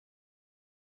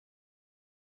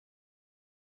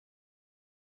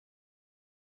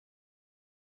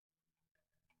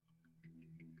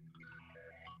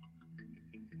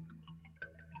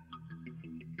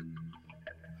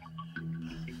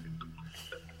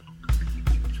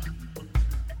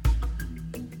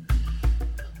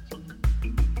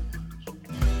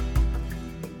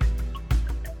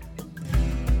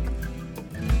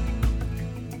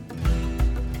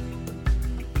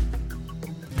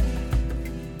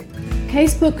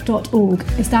Casebook.org,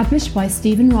 established by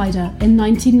Stephen Ryder in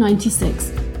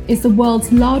 1996, is the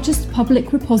world's largest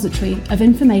public repository of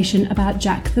information about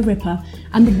Jack the Ripper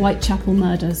and the Whitechapel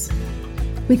murders.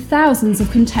 With thousands of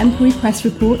contemporary press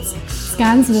reports,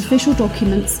 scans of official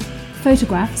documents,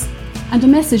 photographs, and a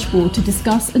message board to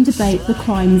discuss and debate the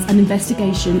crimes and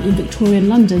investigation in Victorian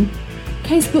London,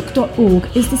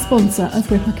 Casebook.org is the sponsor of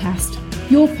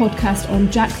Rippercast, your podcast on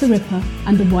Jack the Ripper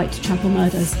and the Whitechapel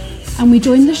murders, and we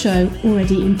join the show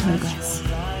already in progress.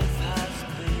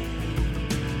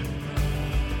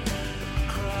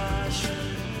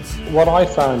 What I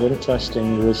found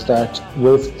interesting was that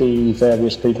with the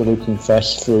various people who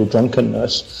confessed through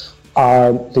drunkenness,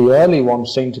 the early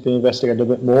ones seemed to be investigated a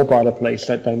bit more by the police,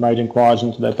 that they made inquiries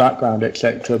into their background,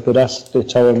 etc. But as the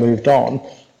tale moved on,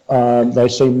 they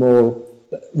seemed more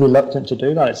reluctant to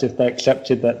do that. It's if they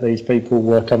accepted that these people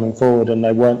were coming forward and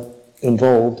they weren't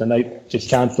involved, and they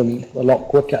discounted them a lot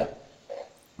quicker.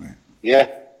 Yeah,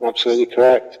 absolutely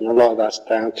correct. And a lot of that's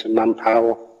down to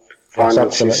manpower,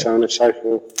 finances, so on and so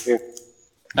forth. Yeah.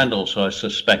 And also, I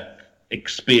suspect,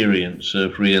 experience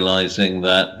of realising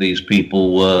that these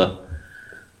people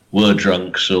were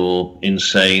drunks or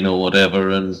insane or whatever,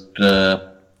 and there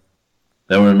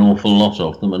were an awful lot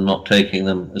of them, and not taking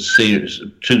them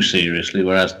too seriously,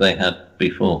 whereas they had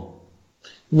before.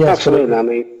 Yes, absolutely. I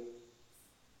mean,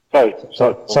 sorry.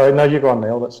 No, you go on,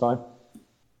 Neil. That's fine.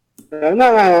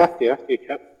 No. Yeah, you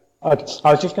can. I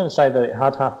was just going to say that it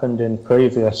had happened in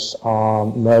previous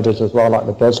murders as well, like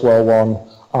the Boswell one,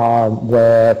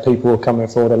 where people were coming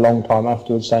forward a long time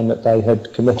afterwards saying that they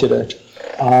had committed it.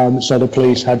 So the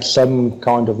police had some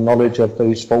kind of knowledge of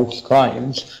these false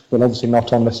claims, but obviously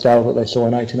not on the scale that they saw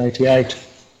in 1888.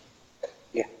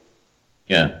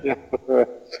 Yeah.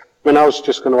 When I was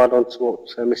just going to add on to what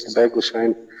Mr. Begg was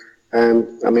saying,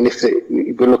 I mean, if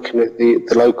we're looking at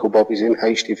the local bobbies in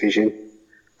H Division,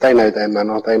 they know their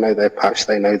manor, they know their patch,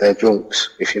 they know their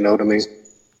drunks, if you know what I mean.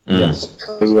 Yes.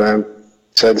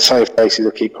 So the same faces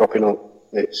will keep cropping up.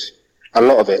 It's a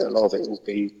lot of it will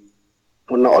be,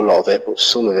 well, not a lot of it, but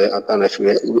some of it. I don't know if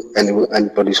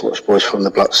anybody's watched Boys from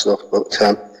the Block stuff, but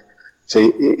so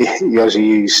you also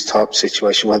use type of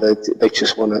situation where they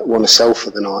just want to sell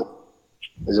for the night,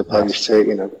 as opposed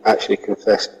to actually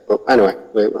confess. But anyway,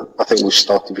 I think we've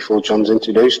started before John's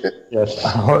introduced it. Yes.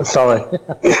 Sorry.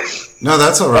 No,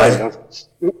 that's all right.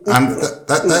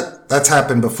 That's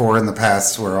happened before in the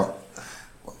past, where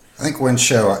I think one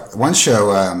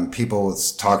show people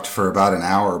talked for about an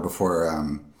hour before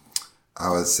I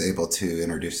was able to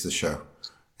introduce the show,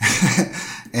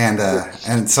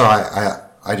 and so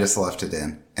I just left it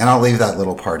in, and I'll leave that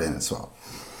little part in as well.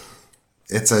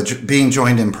 It's a being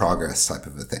joined in progress type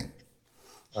of a thing.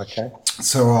 Okay.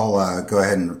 So I'll go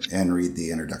ahead and read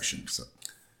the introduction. So,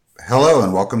 hello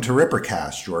and welcome to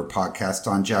Rippercast, your podcast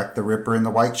on Jack the Ripper and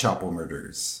the Whitechapel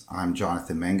murders. I'm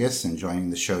Jonathan Menges, and joining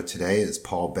the show today is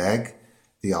Paul Begg,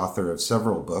 the author of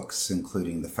several books,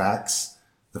 including The Facts,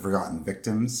 The Forgotten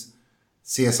Victims,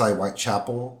 CSI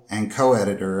Whitechapel, and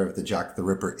co-editor of the Jack the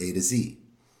Ripper A to Z.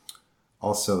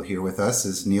 Also here with us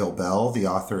is Neil Bell, the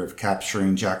author of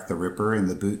Capturing Jack the Ripper in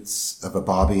the Boots of a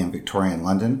Bobby in Victorian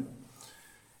London.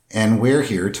 And we're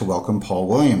here to welcome Paul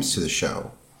Williams to the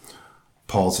show.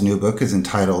 Paul's new book is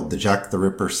entitled The Jack the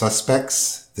Ripper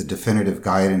Suspects, The Definitive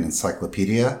Guide and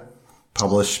Encyclopedia,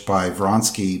 published by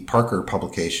Vronsky Parker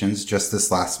Publications just this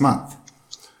last month.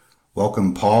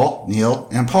 Welcome, Paul, Neil,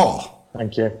 and Paul.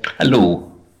 Thank you.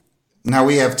 Hello. Now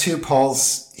we have two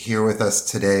Pauls here with us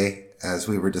today, as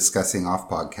we were discussing off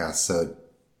podcast. So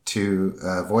to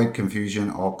avoid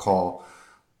confusion, I'll call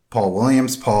Paul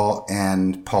Williams Paul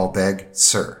and Paul Begg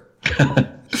Sir.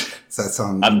 Does that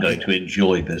sound? I'm going to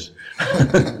enjoy this.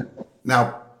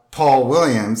 Now, Paul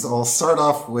Williams, I'll start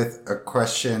off with a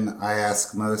question I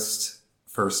ask most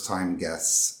first-time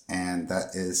guests, and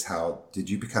that is, how did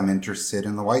you become interested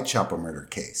in the Whitechapel murder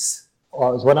case?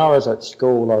 When I was at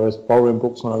school, I was borrowing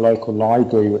books from a local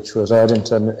library, which was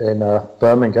Erdington in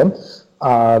Birmingham,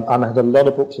 and I had a lot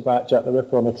of books about Jack the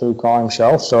Ripper on the true crime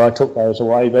shelf, so I took those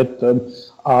away, read them.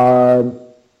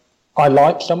 I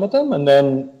liked some of them, and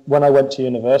then when I went to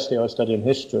university, I was studying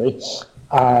history,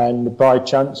 and by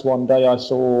chance one day I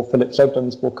saw Philip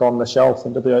Sugden's book on the shelf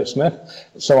in W.H. Smith,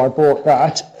 so I bought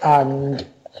that, and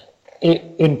it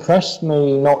impressed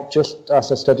me not just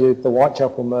as I studied the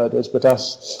Whitechapel murders, but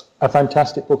as a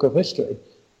fantastic book of history.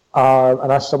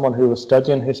 And as someone who was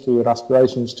studying history with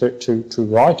aspirations to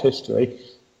write history,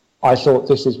 I thought,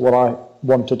 this is what I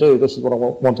want to do, this is what I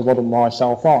want to model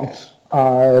myself on.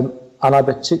 And I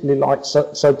particularly liked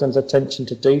Sugden's attention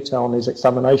to detail and his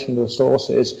examination of the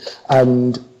sources.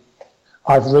 And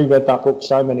I've reread that book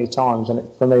so many times, and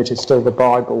for me it is still the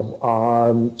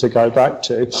Bible to go back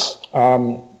to.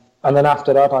 And then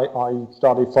after that, I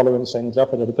started following things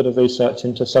up. I did a bit of research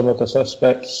into some of the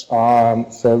suspects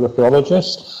for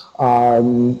ripperologists,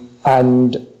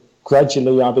 and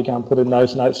gradually I began putting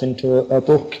those notes into a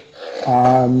book.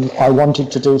 I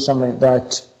wanted to do something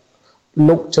that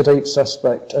looked at each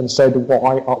suspect and said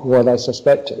why were they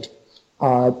suspected.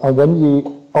 And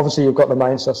when obviously you've got the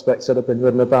main suspects that have been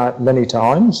written about many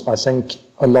times. I think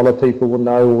a lot of people will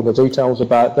know all the details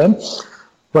about them.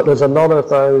 But there's a lot of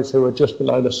those who are just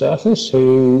below the surface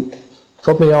who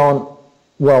probably aren't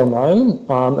well known,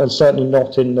 and certainly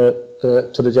not in to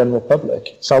the general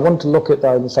public. So I wanted to look at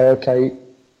those and say, okay,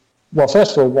 well,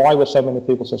 first of all, why were so many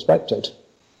people suspected?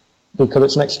 Because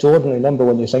it's an extraordinary number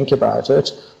when you think about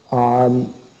it.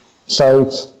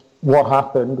 So what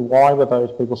happened? Why were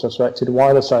those people suspected?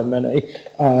 Why are there so many?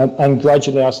 And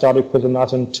gradually I started putting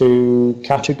that into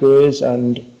categories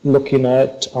and looking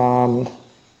at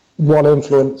what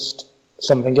influenced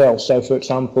something else. So, for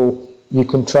example, you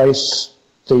can trace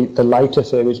the later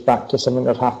theories back to something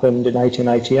that happened in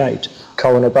 1888.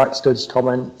 Coroner Baxter's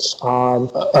comments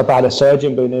about a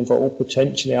surgeon being involved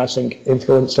potentially, I think,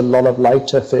 influenced a lot of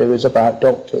later theories about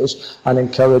doctors and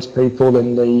encouraged people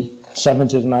in the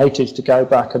 70s and 80s to go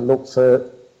back and look for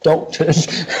doctors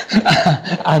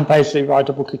and basically write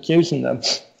a book accusing them.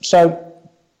 So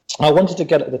I wanted to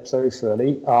get at the truth,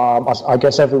 really. I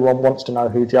guess everyone wants to know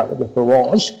who Jack the Ripper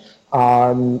was.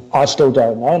 I still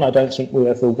don't know, and I don't think we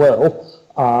ever will.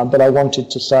 But I wanted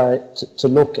to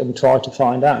look and try to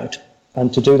find out.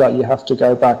 And to do that, you have to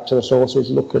go back to the sources,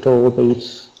 look at all the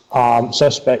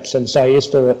suspects and say, is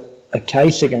there a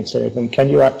case against any of them? Can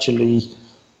you actually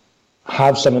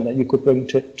have something that you could bring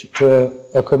to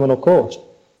a criminal court?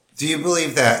 Do you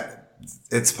believe that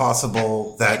it's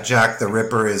possible that Jack the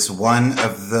Ripper is one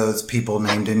of those people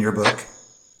named in your book?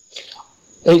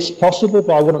 It's possible,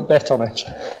 but I wouldn't bet on it.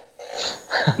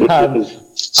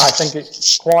 I think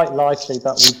it's quite likely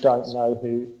that we don't know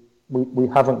who. We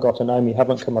haven't got a name. We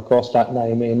haven't come across that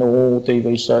name in all the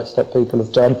research that people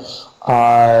have done.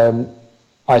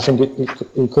 I think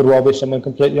it could well be someone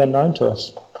completely unknown to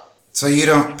us. So you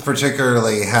don't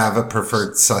particularly have a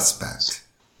preferred suspect?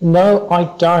 No, I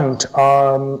don't.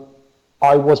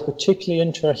 I was particularly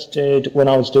interested when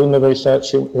I was doing the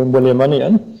research in William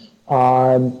Onion,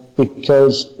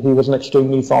 because he was an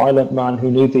extremely violent man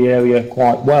who knew the area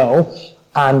quite well,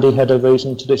 and he had a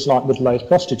reason to dislike middle-aged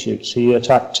prostitutes. He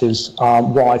attacked his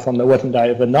wife on the wedding day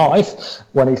with a knife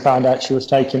when he found out she was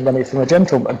taking money from a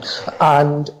gentleman.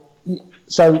 And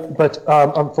so, but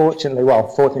unfortunately,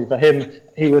 fortunately for him,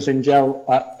 he was in jail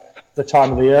at the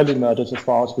time of the early murders, as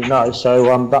far as we know, so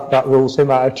that rules him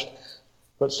out.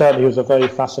 But certainly he was a very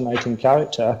fascinating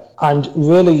character. And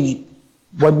really,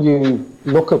 when you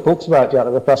look at books about Jack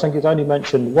the Ripper, I think he's only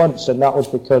mentioned once, and that was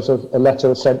because of a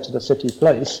letter sent to the city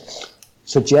police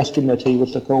suggesting that he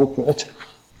was the culprit.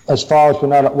 As far as we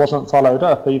know, that wasn't followed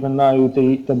up, even though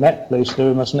the Met Police knew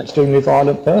him as an extremely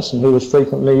violent person who was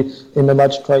frequently in the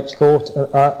magistrate's court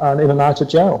and in and out of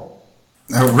jail.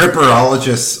 Now,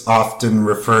 ripperologists often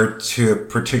refer to a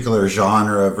particular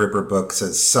genre of Ripper books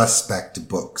as suspect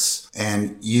books,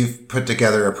 and you've put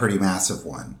together a pretty massive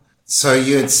one. So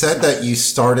you had said that you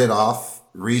started off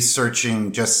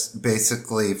researching just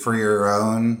basically for your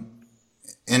own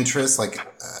interest, like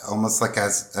almost like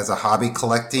as a hobby,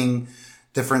 collecting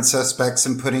different suspects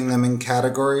and putting them in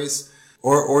categories?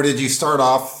 Or did you start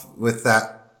off with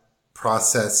that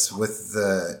process with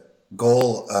the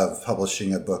goal of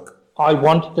publishing a book? I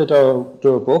wanted to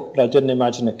do a book, but I didn't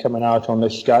imagine it coming out on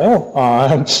this scale.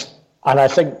 And I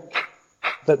think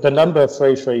that the number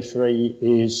 333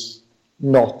 is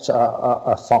not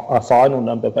a final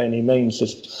number by any means.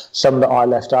 There's some that I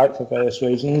left out for various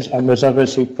reasons, and there's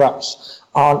others who perhaps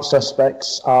aren't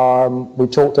suspects. We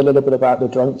talked a little bit about the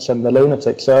drunks and the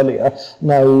lunatics earlier.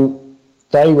 No,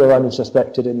 they were only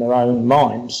suspected in their own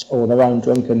minds or their own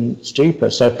drunken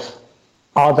stupor. So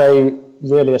are they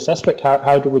really a suspect?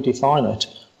 How do we define it?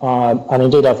 And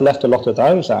indeed, I've left a lot of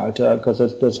those out because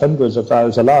there's hundreds of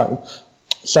those alone.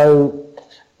 So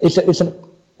it's an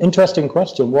interesting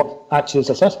question. What actually is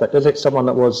a suspect? Is it someone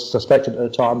that was suspected at the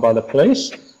time by the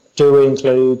police? Do we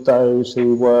include those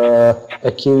who were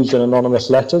accused in anonymous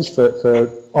letters for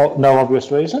no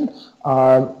obvious reason?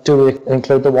 Do we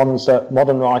include the ones that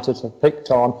modern writers have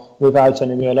picked on without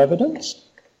any real evidence?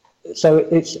 So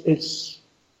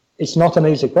it's not an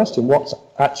easy question. What's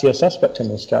actually a suspect in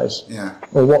this case? Yeah.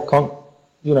 Or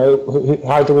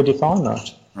how do we define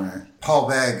that? Right. Paul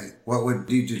Begg, what would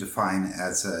you define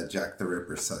as a Jack the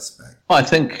Ripper suspect? I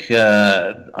think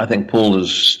Paul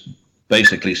has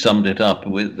basically summed it up.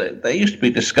 There used to be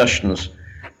discussions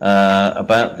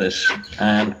about this,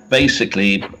 and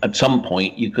basically at some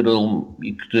point you could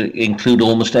include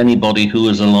almost anybody who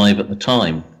was alive at the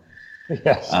time.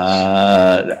 Yes.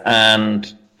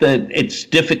 And it's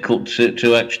difficult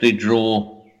to actually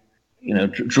draw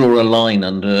a line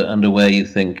under where you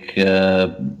think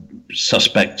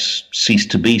suspects cease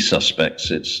to be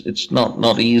suspects. It's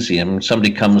not easy. I mean,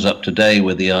 somebody comes up today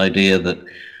with the idea that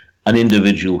an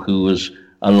individual who was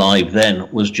alive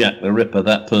then was Jack the Ripper.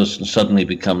 That person suddenly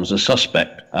becomes a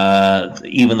suspect,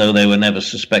 even though they were never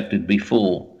suspected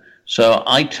before. So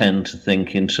I tend to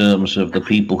think in terms of the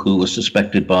people who were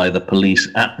suspected by the police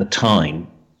at the time,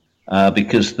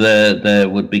 because there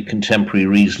would be contemporary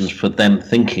reasons for them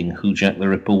thinking who Jack the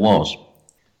Ripper was.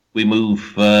 We move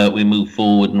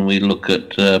forward and we look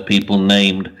at people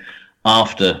named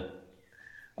after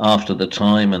the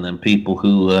time, and then people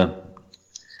who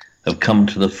have come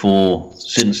to the fore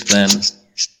since then.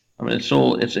 I mean,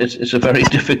 it's a very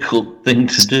difficult thing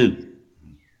to do,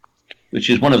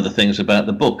 which is one of the things about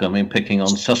the book. I mean, picking on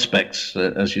suspects,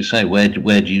 as you say, where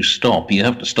do you stop? You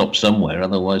have to stop somewhere,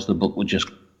 otherwise the book would just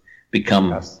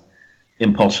become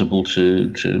impossible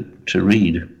to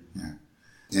read.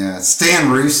 Yeah, Stan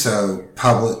Russo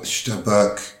published a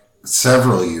book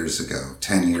several years ago,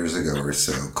 10 years ago or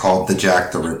so, called The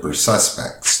Jack the Ripper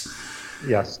Suspects.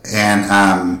 Yes.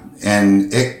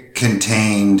 And it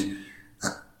contained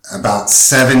about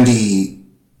 70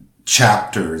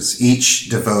 chapters, each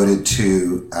devoted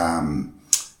to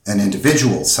an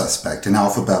individual suspect in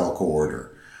alphabetical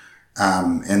order.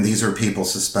 And these are people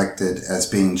suspected as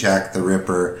being Jack the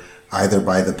Ripper, either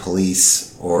by the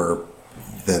police or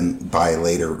then by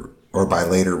later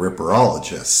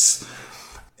Ripperologists.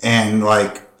 And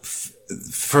to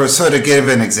give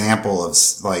an example of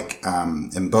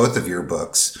in both of your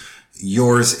books,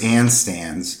 yours and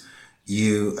Stan's,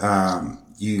 you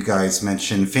guys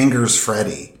mentioned Fingers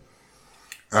Freddy.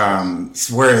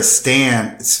 Whereas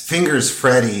Fingers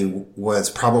Freddy was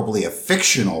probably a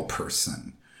fictional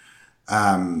person,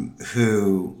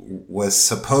 who was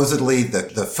supposedly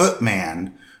the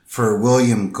footman for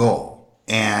William Gull.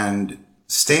 And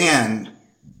Stan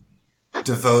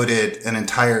devoted an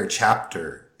entire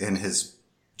chapter in his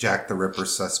Jack the Ripper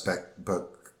Suspect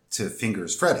book to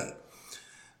Fingers Freddy,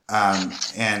 and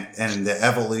the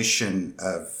evolution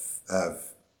of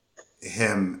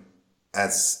him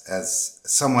as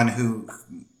someone who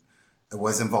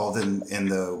was involved in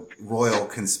the royal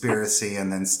conspiracy,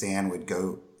 and then Stan would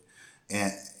go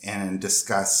and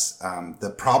discuss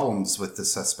the problems with the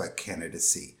suspect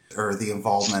candidacy, or the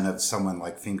involvement of someone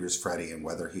like Fingers Freddy and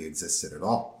whether he existed at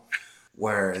all.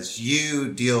 Whereas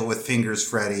you deal with Fingers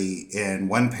Freddy in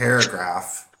one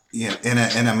paragraph, in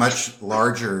a much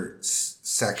larger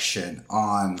section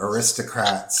on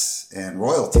aristocrats and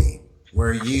royalty,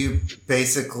 where you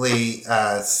basically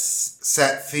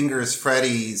set Fingers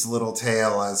Freddy's little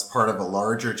tale as part of a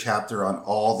larger chapter on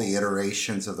all the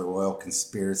iterations of the royal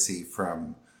conspiracy,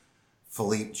 from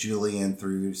Philippe Julian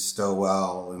through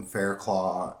Stowell and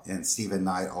Fairclough and Stephen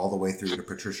Knight, all the way through to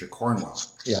Patricia Cornwell.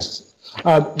 Yes.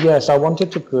 Yes, I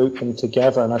wanted to group them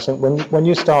together, and I think when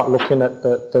you start looking at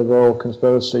the royal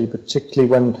conspiracy, particularly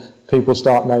when people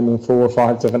start naming 4 or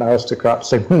 5 different aristocrats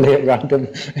seemingly at random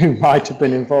who might have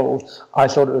been involved, I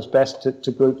thought it was best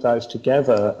to group those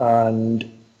together and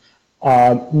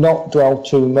not dwell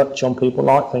too much on people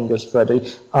like Fingers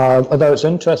Freddy, although it's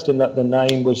interesting that the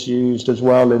name was used as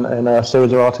well in a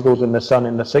series of articles in The Sun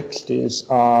in the 60s.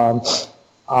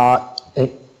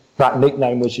 That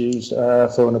nickname was used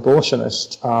for an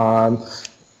abortionist,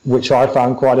 which I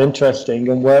found quite interesting,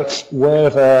 and whether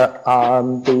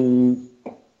the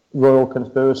royal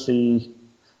conspiracy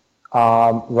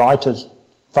writers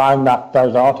found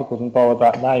those articles and borrowed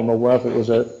that name, or whether it was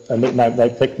a nickname they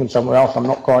picked from somewhere else, I'm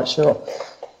not quite sure.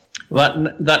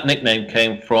 That nickname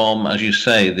came from, as you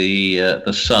say,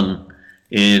 the Sun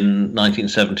in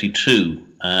 1972,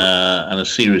 and a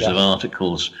series of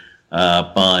articles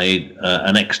by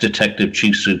an ex-detective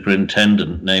chief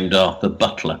superintendent named Arthur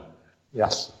Butler.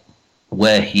 Yes.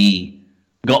 Where he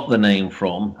got the name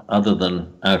from, other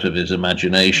than out of his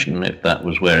imagination, if that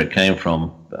was where it came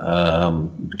from,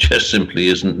 just simply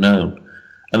isn't known.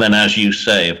 And then, as you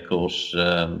say, of course,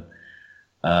 in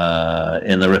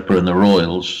The Ripper and the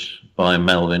Royals by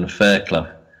Melvin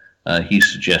Fairclough, he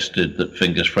suggested that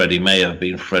Fingers Freddy may have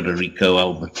been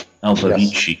Federico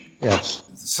Alberici. Yes.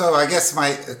 So I guess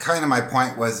my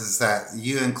point is that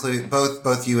you include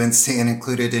both you and Stan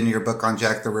included in your book on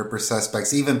Jack the Ripper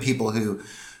suspects, even people who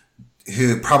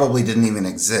probably didn't even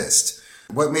exist.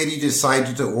 What made you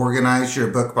decide to organize your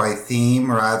book by theme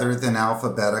rather than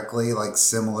alphabetically, like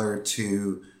similar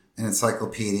to an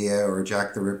encyclopedia or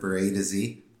Jack the Ripper A to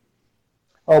Z?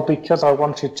 Oh, because I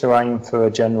wanted to aim for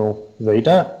a general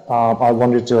reader. I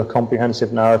wanted to do a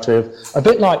comprehensive narrative, a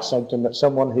bit like something that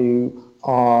someone who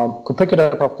could pick it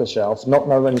up off the shelf, not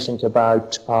know anything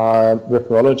about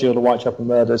Ripperology or the Whitechapel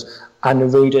murders,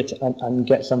 and read it and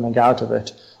get something out of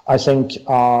it. I think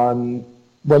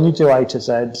when you do A to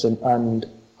Zs and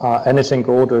anything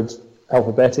ordered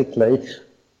alphabetically,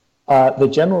 the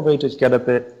general readers get a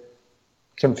bit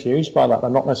confused by that. They're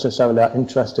not necessarily that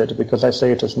interested because they see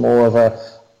it as more of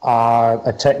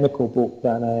a technical book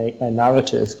than a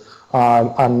narrative.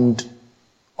 And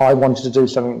I wanted to do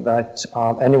something that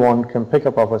anyone can pick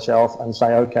up off a shelf and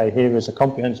say, okay, here is a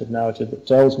comprehensive narrative that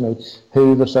tells me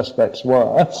who the suspects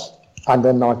were, and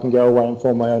then I can go away and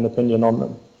form my own opinion on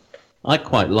them. I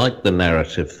quite like the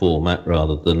narrative format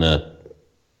rather than a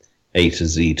to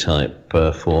Z type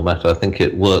format. I think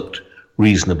it worked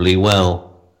reasonably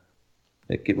well.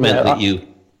 It meant that you...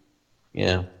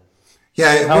 Yeah.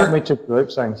 Yeah, it helped me to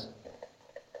group things.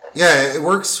 Yeah, it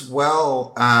works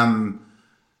well,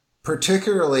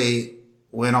 particularly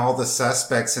when all the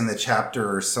suspects in the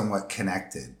chapter are somewhat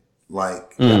connected,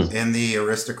 like in the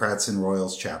Aristocrats and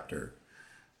Royals chapter,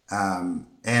 and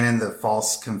in the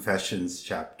False Confessions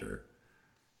chapter.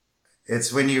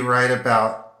 It's when you write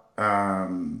about a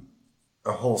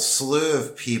whole slew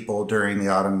of people during the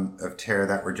Autumn of Terror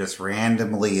that were just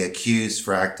randomly accused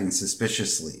for acting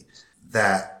suspiciously,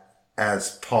 that,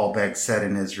 as Paul Begg said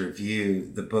in his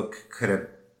review, the book could have,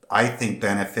 I think,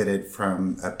 benefited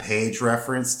from a page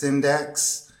referenced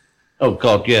index. Oh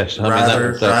God, yes.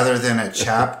 Rather than a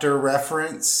chapter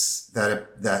reference that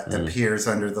appears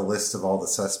under the list of all the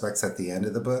suspects at the end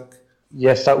of the book.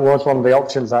 Yes, that was one of the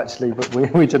options actually, but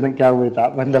we didn't go with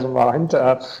that. But never mind.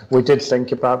 We did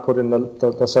think about putting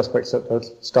the suspects at the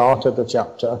start of the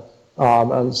chapter,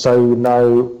 and so you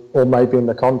know, or maybe in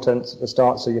the contents at the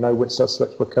start, so you know which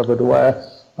suspects were covered where.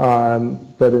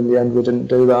 But in the end, we didn't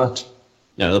do that.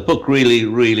 No, the book really,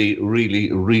 really,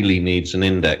 really, really needs an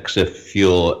index if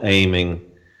you're aiming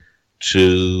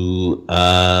to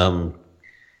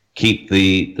keep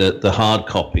the hard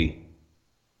copy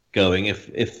going.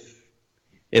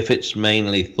 If it's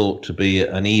mainly thought to be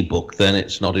an e-book, then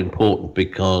it's not important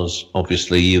because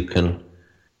obviously you can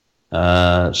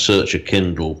search a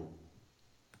Kindle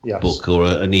book or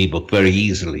an e-book very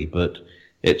easily, but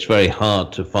it's very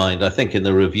hard to find. I think in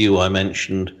the review I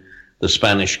mentioned the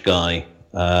Spanish guy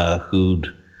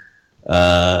who'd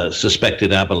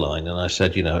suspected Aberline, and I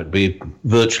said, you know, it'd be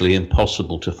virtually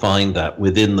impossible to find that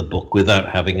within the book without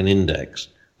having an index.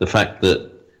 The fact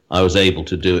that I was able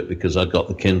to do it because I got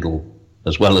the Kindle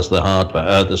as well as the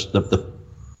hardback, the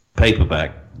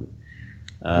paperback.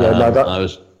 I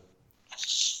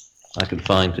could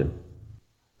find him.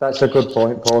 That's a good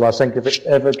point, Paul. I think if it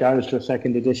ever goes to a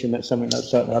second edition, that's something that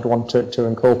certainly I'd want to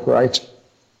incorporate.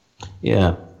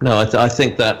 Yeah, no, I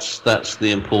think that's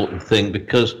the important thing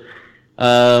because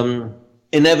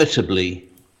inevitably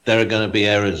there are going to be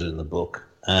errors in the book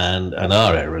and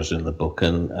are errors in the book,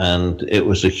 and it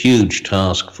was a huge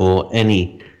task for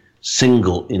any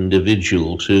single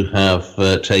individual to have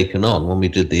taken on. When we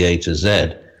did the A to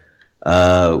Z,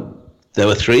 there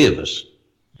were three of us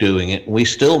doing it. We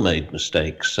still made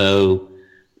mistakes, so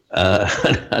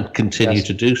and continue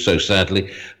to do so,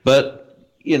 sadly. But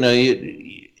you know,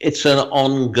 it's an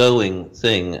ongoing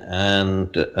thing,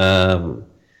 and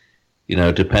you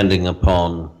know, depending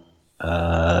upon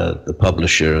the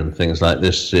publisher and things like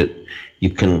this,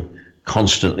 you can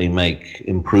constantly make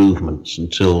improvements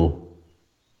until.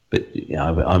 But you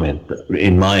know, I mean,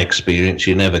 in my experience,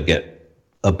 you never get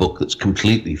a book that's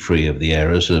completely free of the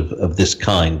errors of this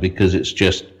kind because it's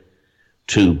just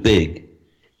too big.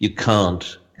 You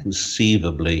can't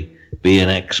conceivably be an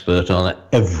expert on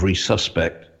every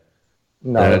suspect.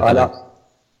 No,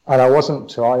 and I wasn't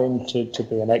trying to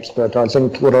be an expert. I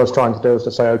think what I was trying to do was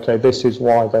to say, okay, this is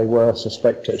why they were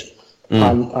suspected,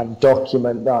 and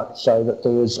document that so that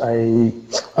there was a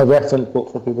reference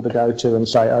book for people to go to and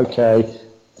say, okay,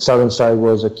 so-and-so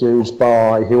was accused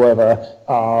by whoever,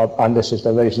 and this is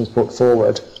the reasons put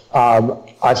forward.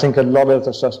 I think a lot of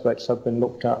the suspects have been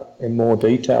looked at in more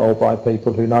detail by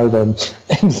people who know them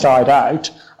inside out,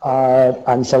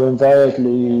 and so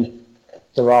invariably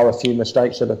there are a few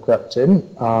mistakes that have crept in.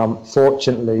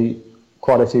 Fortunately,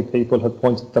 quite a few people have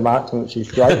pointed them out, which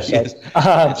is great. So,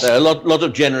 there are a lot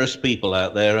of generous people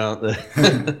out there, aren't there?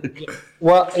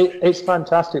 Well, it's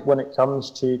fantastic when it comes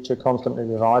to constantly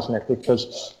revising it,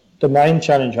 because the main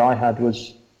challenge I had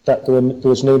was that there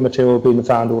was new material being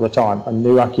found all the time, and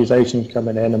new accusations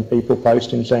coming in, and people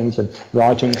posting things and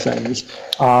writing things,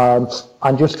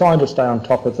 and just trying to stay on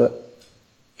top of it.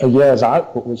 A year's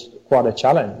output was quite a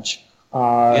challenge.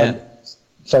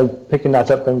 So picking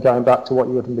that up and going back to what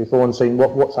you were doing before and seeing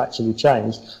what's actually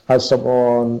changed. Has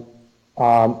someone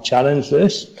challenged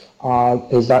this?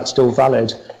 Is that still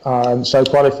valid? So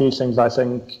quite a few things, I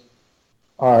think,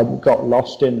 got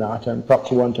lost in that and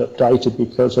perhaps weren't updated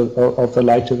because of the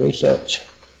later research.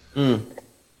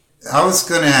 I was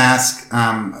going to ask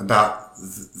about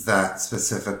that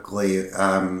specifically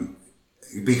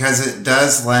because it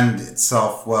does lend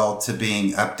itself well to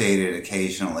being updated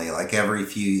occasionally, like every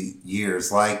few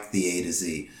years, like the A to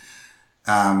Z.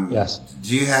 Yes.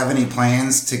 Do you have any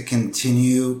plans to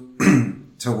continue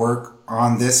to work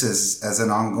on this as an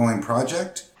ongoing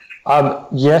project?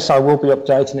 Yes, I will be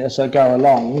updating it as I go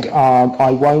along.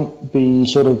 I won't be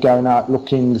sort of going out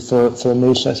looking for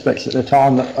new suspects at the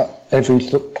time.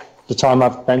 The time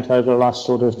I've spent over the last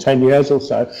sort of 10 years or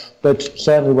so, but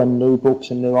certainly when new books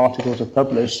and new articles are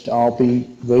published, I'll be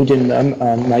reading them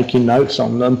and making notes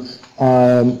on them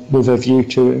with a view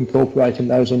to incorporating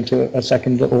those into a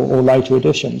second or later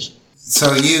editions.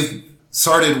 So you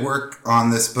started work on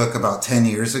this book about 10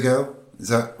 years ago, is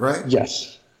that right?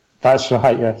 Yes, that's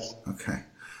right, yes. Okay.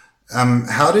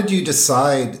 How did you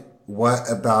decide what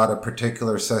about a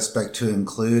particular suspect to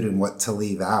include and what to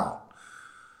leave out?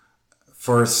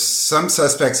 For some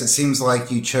suspects, it seems like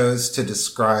you chose to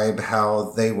describe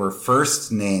how they were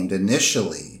first named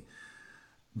initially,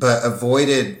 but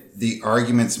avoided the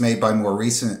arguments made by more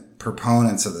recent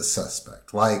proponents of the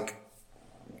suspect, like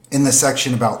in the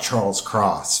section about Charles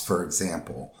Cross, for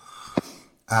example.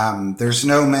 There's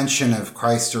no mention of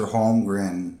Chrysler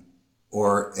Holmgren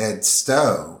or Ed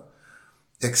Stowe,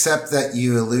 except that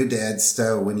you allude to Ed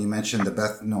Stowe when you mentioned the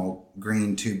Bethnal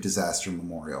Green Tube Disaster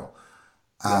Memorial.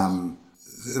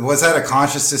 Was that a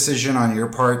conscious decision on your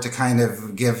part to kind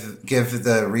of give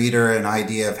the reader an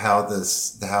idea of how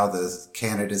the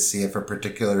candidacy of a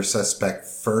particular suspect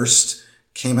first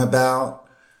came about?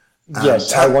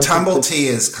 Yes, Tumblety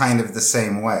is kind of the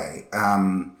same way.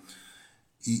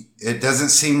 It doesn't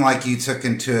seem like you took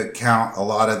into account a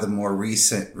lot of the more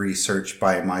recent research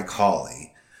by Mike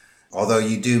Hawley, although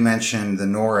you do mention the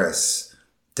Norris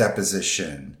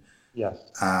deposition. Yes.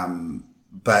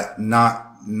 But not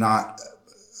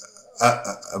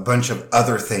a bunch of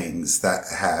other things that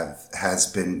has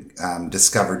been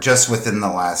discovered just within the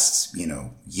last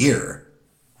year,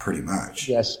 pretty much.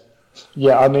 Yes.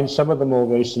 Yeah, I mean, some of the more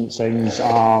recent things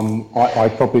I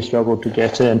probably struggled to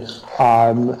get in.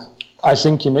 I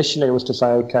think initially it was to say,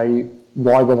 okay,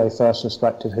 why were they first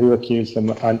suspected, who accused them,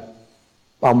 and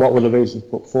what were the reasons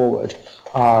put forward.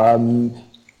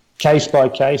 Case by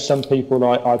case, some people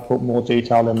I put more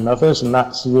detail in than others, and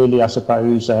that's really, I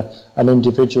suppose, an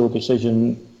individual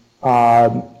decision,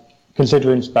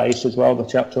 considering space as well. The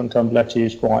chapter on Tumblety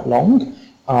is quite long.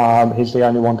 He's the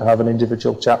only one to have an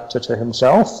individual chapter to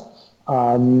himself.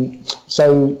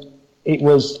 So it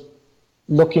was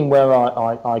looking where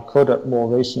I could at more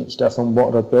recent stuff and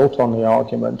what had built on the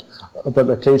argument. But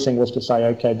the key thing was to say,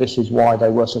 okay, this is why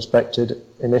they were suspected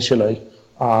initially.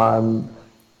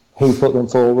 Who put them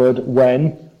forward,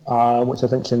 when, which I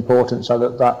think is important so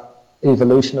that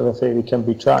evolution of the theory can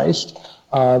be traced,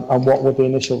 and what were the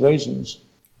initial reasons.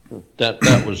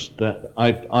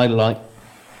 I like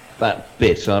that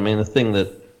bit. I mean, the thing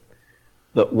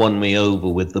that won me over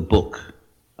with the book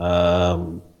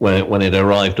when it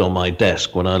arrived on my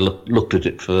desk, when I looked at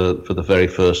it for the very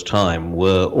first time,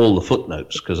 were all the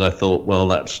footnotes, because I thought, well,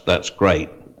 that's great.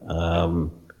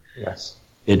 Yes.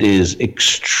 It is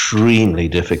extremely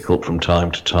difficult from time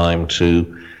to time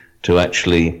to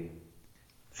actually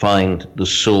find the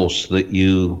source that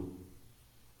you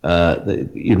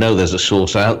there's a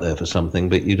source out there for something,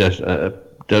 but you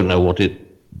don't know what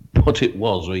it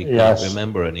was, or you can't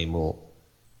remember anymore.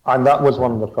 And that was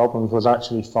one of the problems, was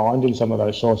actually finding some of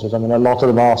those sources. I mean, a lot of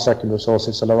them are secondary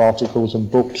sources, so they're articles and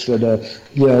books that are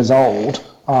years old,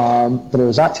 but it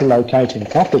was actually locating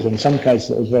copies. In some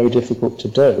cases, it was very difficult to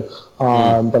do,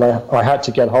 but I had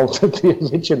to get hold of the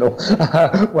original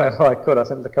where I could. I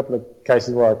think there's a couple of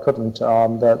cases where I couldn't.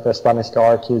 The Spanish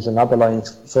guy accused in Abilene,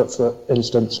 for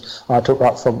instance, I took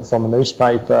that from a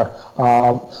newspaper,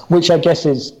 which I guess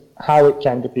is how it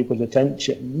came to people's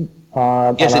attention.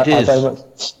 Yes, it is.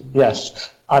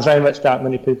 I very much doubt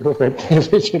many people have read the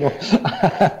original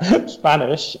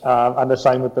Spanish, and the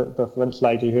same with the French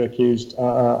lady who accused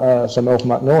Sir Milton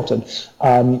McNaughton.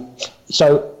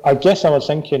 So I guess I was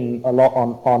thinking a lot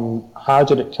on how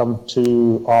did it come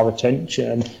to our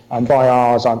attention, and by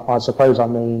ours, I suppose I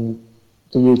mean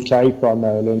the UK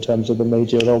primarily in terms of the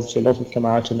media. Obviously, a lot has come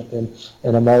out in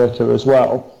America as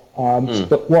well.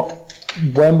 But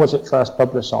when was it first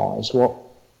publicised?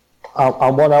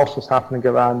 And what else was happening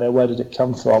around there? Where did it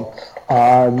come from?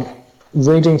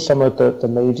 Reading some of the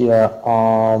media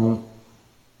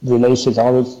releases, I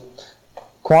was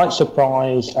quite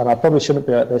surprised, and I probably shouldn't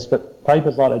be at this, but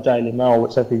papers like the Daily Mail,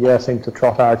 which every year seem to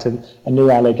trot out a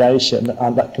new allegation,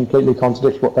 and that completely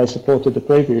contradicts what they supported the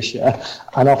previous year,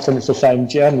 and often it's the same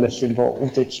journalists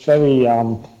involved. It's very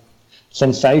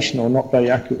sensational, not very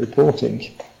accurate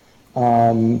reporting.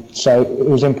 So it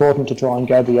was important to try and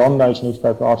go beyond those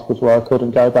newspaper articles where I could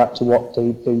and go back to what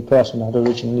the person had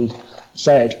originally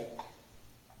said.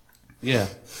 Yeah.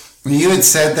 You had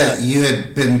said that you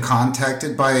had been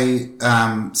contacted by,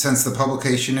 since the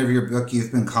publication of your book,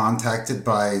 you've been contacted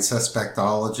by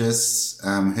suspectologists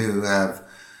who have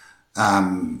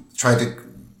tried to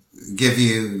give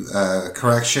you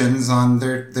corrections on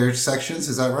their sections.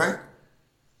 Is that right?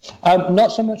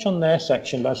 Not so much on their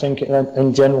section, but I think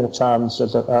in general terms,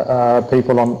 there's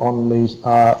people on these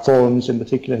forums in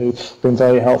particular who've been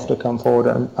very helpful to come forward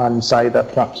and say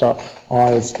that perhaps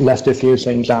I've left a few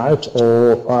things out,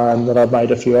 or that I've made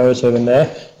a few errors here and there,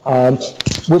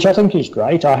 which I think is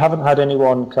great. I haven't had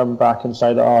anyone come back and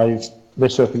say that I've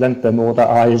misrepresented them or that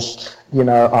I've,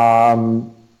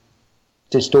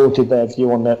 distorted their view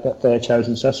on their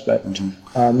chosen suspect.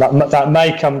 That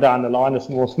may come down the line as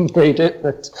more of them read it,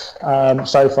 but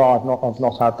so far I've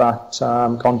not had that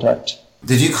contact.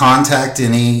 Did you contact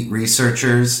any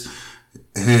researchers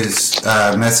whose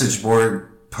message board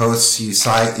posts you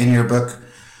cite in your book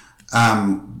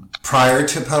prior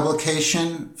to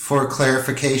publication for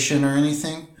clarification or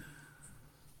anything?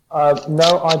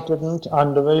 No, I didn't,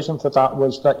 and the reason for that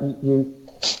was that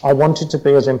I wanted to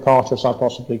be as impartial as I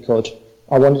possibly could.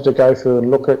 I wanted to go through and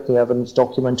look at the evidence,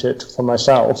 document it for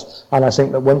myself, and I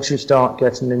think that once you start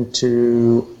getting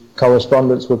into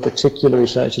correspondence with particular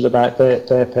researchers about their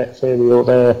pet theory or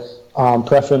their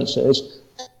preferences,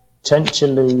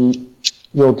 potentially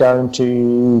you're going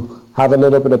to have a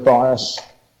little bit of bias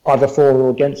either for or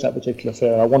against that particular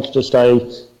theory. I wanted to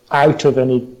stay out of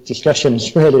any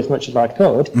discussions really as much as I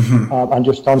could, and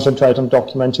just concentrate on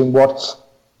documenting what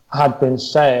had been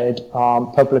said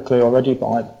publicly already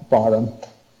by them.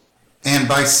 And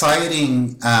by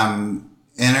citing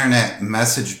internet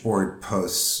message board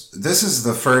posts, this is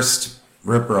the first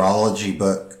Ripperology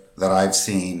book that I've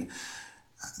seen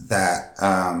that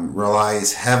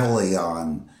relies heavily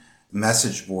on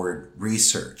message board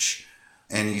research.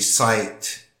 And you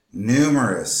cite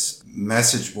numerous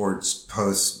message boards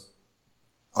posts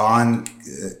on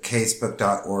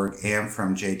casebook.org and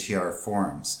from JTR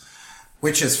forums,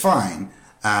 which is fine,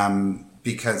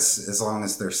 because as long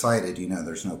as they're cited,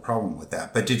 there's no problem with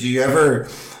that. But did you ever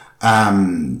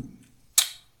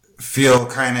feel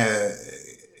kind of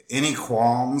any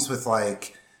qualms with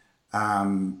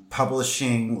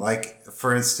publishing,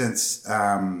 for instance,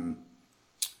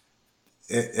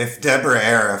 if Deborah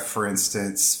Era, for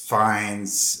instance,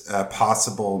 finds a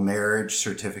possible marriage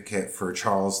certificate for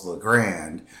Charles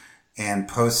LeGrand and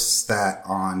posts that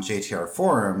on JTR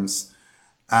forums,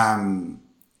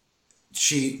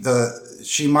 she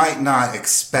might not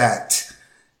expect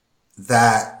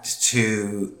that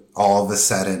to all of a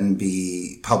sudden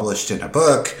be published in a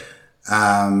book,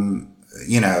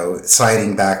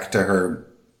 citing back to her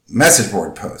message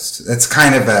board post. It's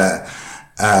kind of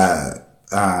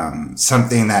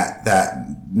something that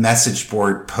message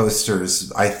board posters,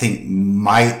 I think,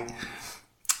 might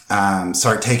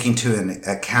start taking to an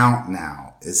account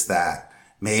now, is that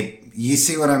maybe, you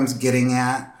see what I'm getting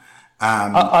at?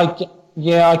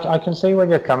 I can see where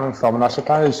you're coming from, and I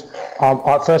suppose,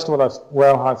 first of all,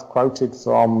 I've quoted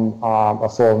from a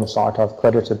forum site. I've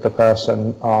credited the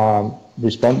person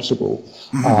responsible,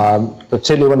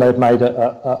 particularly when they've made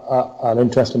an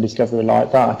interesting discovery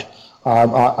like that.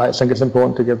 I think it's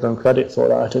important to give them credit for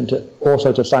that, and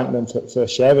also to thank them for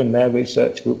sharing their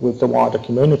research with the wider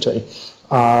community.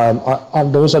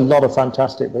 And there was a lot of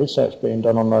fantastic research being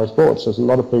done on those boards. There's a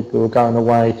lot of people who are going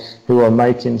away who are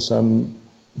making some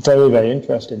very, very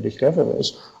interesting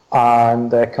discoveries,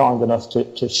 and they're kind enough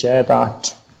to share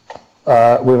that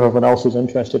with everyone else who's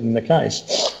interested in the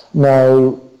case.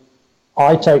 Now,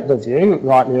 I take the view,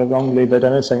 rightly or wrongly, that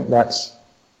anything that's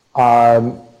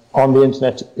on the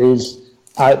internet is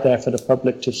out there for the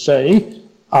public to see,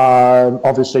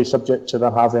 obviously subject to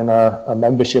them having a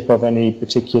membership of any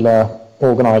particular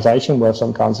organisation, where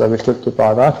sometimes they're restricted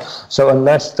by that. So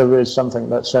unless there is something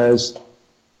that says,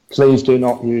 please do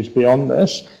not use beyond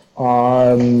this,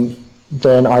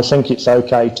 then I think it's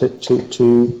okay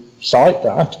to cite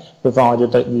that,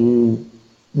 provided that you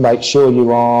make sure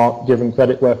you are giving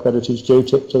credit where credit is due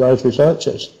to those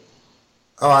researchers.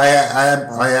 Oh,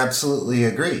 I absolutely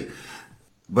agree.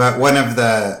 But one of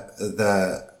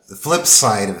the flip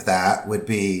side of that would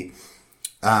be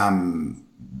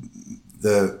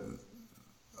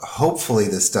hopefully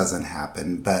this doesn't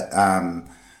happen, but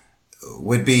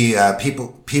would be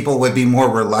people would be more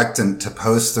reluctant to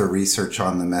post their research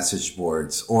on the message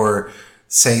boards or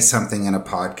say something in a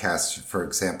podcast, for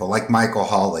example, like Michael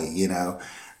Hawley.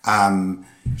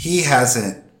 He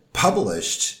hasn't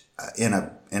published in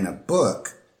a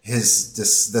book the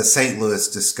St. Louis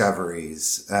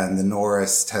discoveries and the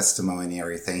Norris testimony and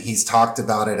everything. He's talked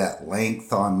about it at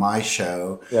length on my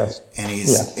show. Yes. And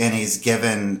he's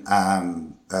given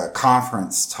a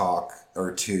conference talk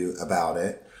or two about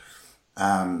it.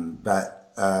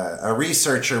 But a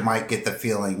researcher might get the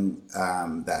feeling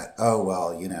that,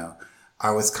 I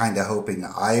was kind of hoping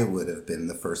I would have been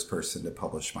the first person to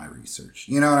publish my research.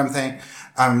 You know what I'm saying?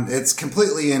 It's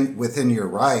completely within your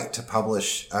right to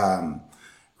publish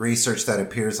research that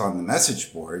appears on the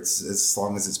message boards, as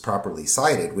long as it's properly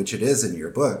cited, which it is in your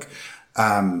book.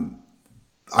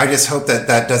 I just hope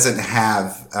that doesn't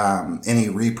have any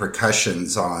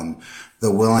repercussions on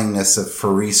the willingness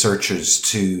for researchers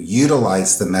to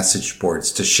utilize the message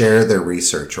boards to share their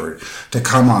research or to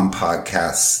come on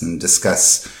podcasts and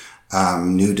discuss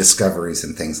new discoveries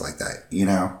and things like that,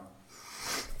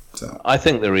 So I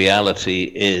think the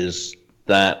reality is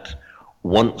that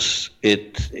once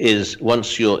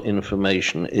your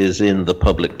information is in the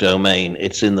public domain,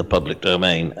 it's in the public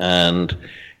domain, and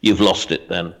you've lost it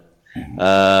then.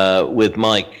 With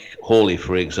Mike Hawley,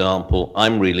 for example,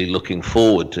 I'm really looking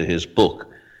forward to his book,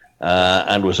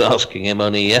 and was asking him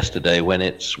only yesterday when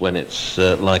it's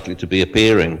likely to be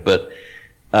appearing. But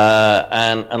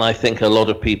and I think a lot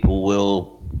of people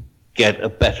will get a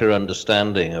better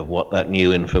understanding of what that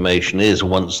new information is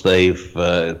once they've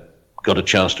got a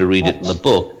chance to read it in the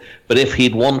book. But if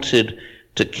he'd wanted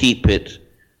to keep it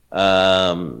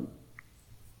out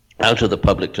of the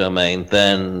public domain,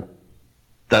 then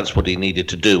that's what he needed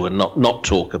to do, and not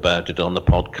talk about it on the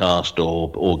podcast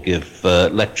or give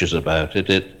lectures about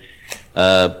it,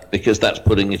 because that's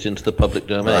putting it into the public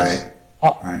domain. Right.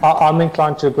 I'm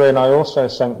inclined to agree, and I also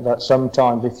think that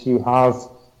sometimes if you have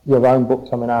your own book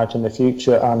coming out in the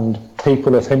future, and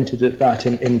people have hinted at that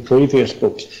in previous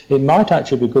books, it might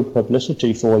actually be good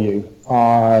publicity for you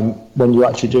when you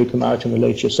actually do come out and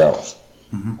release yourself,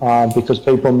 because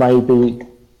people may be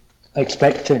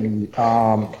expecting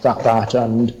that.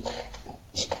 And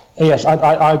yes,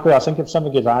 I agree. I think if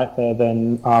something is out there,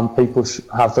 then people should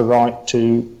have the right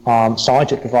to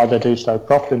cite it, provided they do so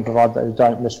properly and provided they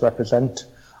don't misrepresent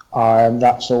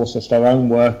that source as their own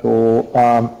work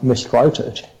or misquote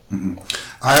it. Mm-hmm.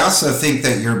 I also think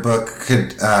that your book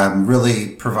could really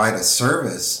provide a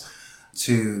service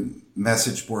to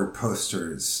message board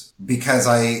posters, because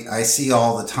I see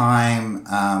all the time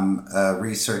a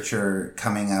researcher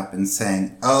coming up and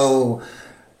saying,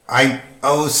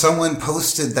 someone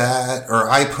posted that, or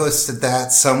I posted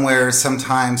that somewhere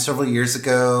sometime several years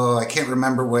ago. I can't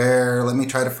remember where. Let me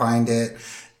try to find it,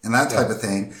 and that type of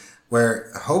thing,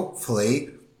 where hopefully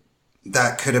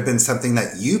that could have been something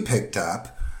that you picked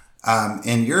up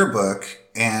in your book,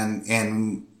 and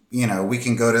we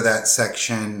can go to that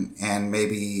section and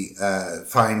maybe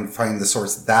find the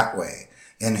source that way,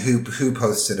 and who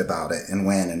posted about it and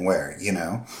when and where,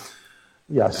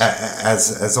 Yes.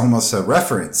 As almost a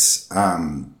reference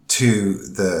to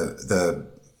the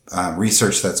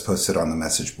research that's posted on the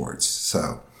message boards.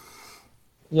 So.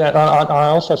 Yeah, I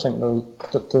also think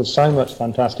that there's so much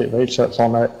fantastic research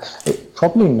on it. It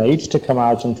probably needs to come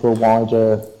out into a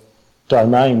wider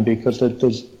domain, because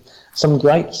there's some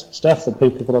great stuff that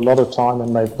people put a lot of time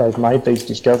and they've made these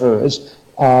discoveries,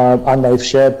 and they've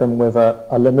shared them with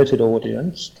a limited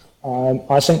audience.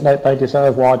 I think that they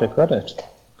deserve wider credit.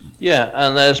 Yeah,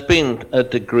 and there's been a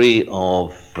degree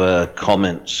of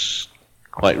comments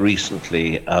quite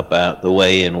recently about the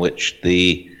way in which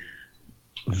the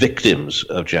victims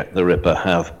of Jack the Ripper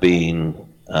have been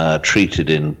treated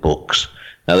in books.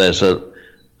 Now, there's a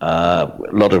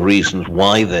lot of reasons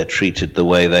why they're treated the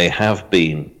way they have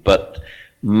been, but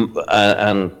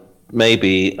and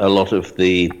maybe a lot of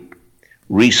the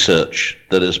research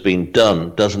that has been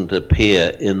done doesn't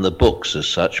appear in the books as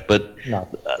such, but no.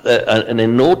 An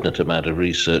inordinate amount of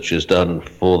research is done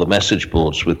for the message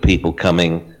boards, with people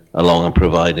coming along and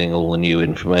providing all the new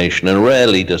information, and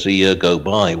rarely does a year go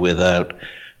by without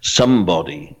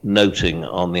somebody noting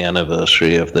on the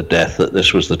anniversary of the death that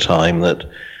this was the time that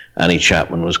Annie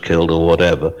Chapman was killed or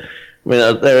whatever. I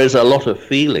mean, there is a lot of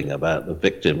feeling about the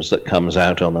victims that comes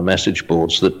out on the message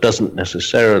boards that doesn't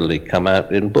necessarily come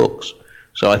out in books.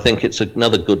 So I think it's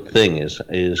another good thing is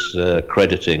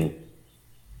crediting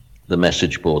the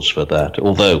message boards for that.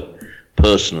 Although,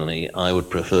 personally, I would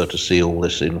prefer to see all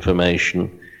this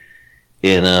information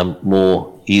in a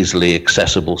more easily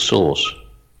accessible source.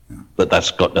 But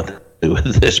that's got nothing to do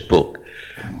with this book.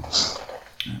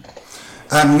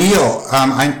 Neil,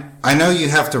 I know you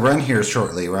have to run here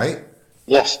shortly, right?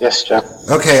 Yes, John.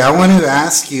 Okay, I want to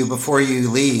ask you before you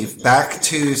leave, back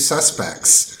to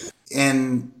suspects.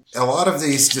 In a lot of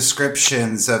these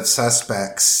descriptions of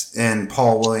suspects in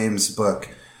Paul Williams' book,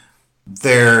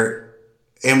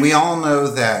 and we all know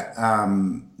that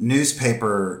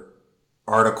newspaper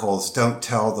articles don't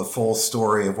tell the full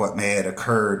story of what may have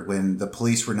occurred when the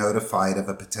police were notified of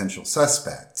a potential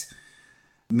suspect.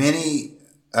 Many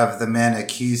of the men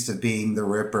accused of being the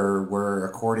Ripper were,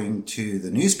 according to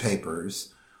the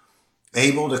newspapers,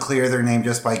 able to clear their name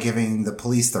just by giving the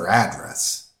police their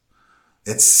address.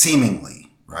 It's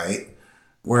seemingly, right?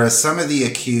 Whereas some of the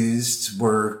accused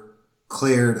were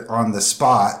cleared on the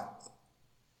spot,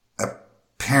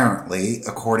 apparently,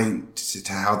 according to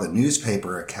how the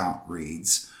newspaper account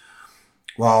reads,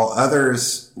 while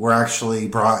others were actually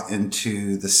brought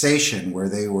into the station where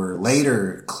they were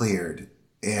later cleared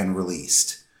and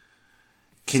released.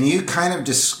 Can you kind of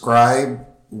describe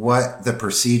what the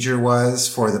procedure was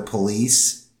for the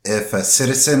police if a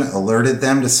citizen alerted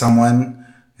them to someone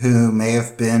who may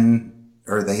have been,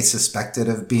 or they suspected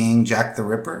of being, Jack the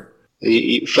Ripper?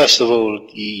 First of all,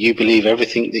 you believe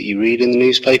everything that you read in the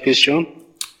newspapers, John?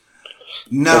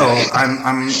 No,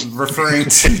 I'm referring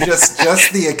to just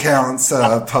the accounts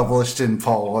published in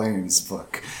Paul Williams'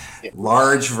 book. Yeah.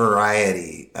 Large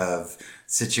variety of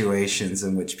situations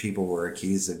in which people were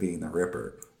accused of being the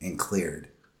Ripper and cleared.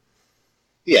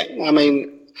 Yeah, I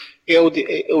mean, it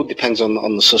all depends on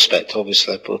the suspect,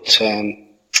 obviously, but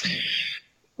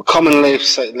commonly,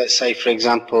 let's say, for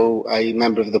example, a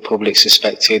member of the public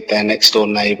suspected their next door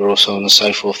neighbour or so on and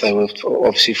so forth. They would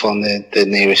obviously find the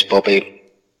nearest bobby.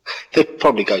 They'd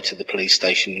probably go to the police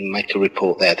station and make a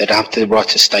report there. They'd have to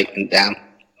write a statement down.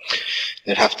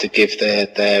 They'd have to give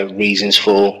their reasons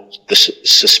for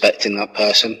suspecting that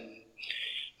person.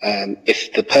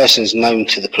 If the person's known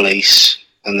to the police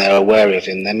and they're aware of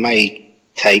him, they may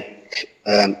take,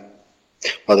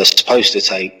 they're supposed to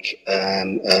take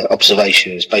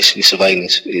observations, basically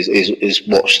surveillance, is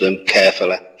watch them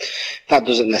carefully. That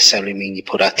doesn't necessarily mean you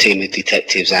put our team of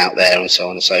detectives out there and so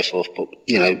on and so forth, but,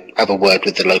 have a word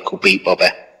with the local beat bobby.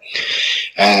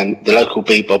 The local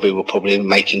beat bobby will probably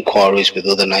make inquiries with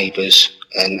other neighbours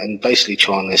and basically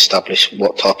trying to establish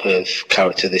what type of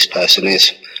character this person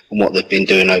is and what they've been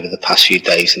doing over the past few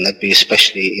days. And they'd be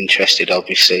especially interested,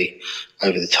 obviously,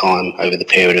 over the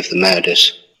period of the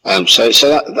murders. So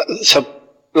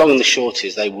long and the short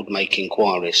is they would make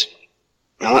inquiries.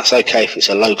 Now that's okay if it's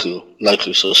a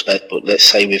local suspect, but let's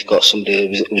say we've got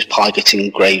somebody who was piloting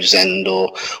Gravesend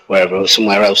or wherever, or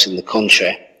somewhere else in the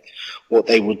country. What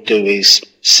they would do is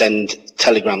send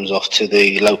telegrams off to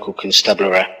the local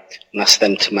constabulary and ask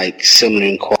them to make similar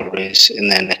inquiries in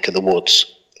their neck of the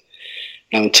woods.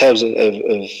 Now, in terms of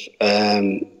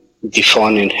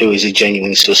defining who is a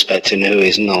genuine suspect and who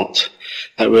is not,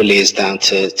 that really is down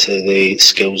to the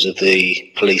skills of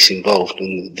the police involved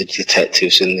and the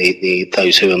detectives and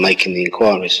those who are making the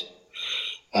inquiries.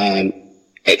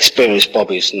 Experienced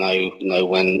bobbies know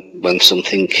when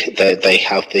something they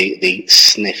have the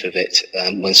sniff of it,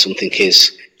 when something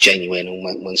is genuine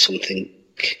and when something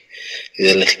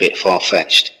is a little bit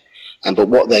far-fetched. But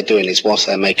what they're doing is, whilst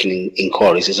they're making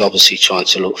inquiries, is obviously trying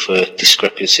to look for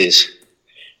discrepancies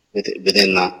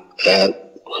within that,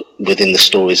 within the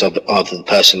stories of either the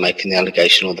person making the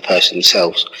allegation or the person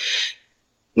themselves.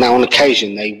 Now, on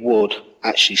occasion, they would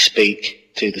actually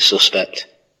speak to the suspect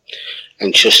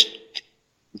and just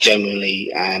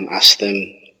generally ask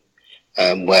them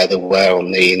where they were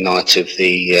on the night of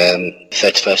the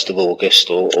 31st of August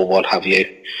or what have you.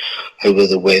 Who were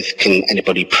they with? Can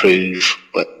anybody prove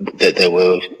that they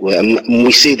were? And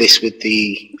we see this with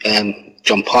the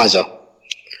John Pizer,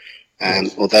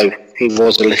 although he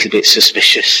was a little bit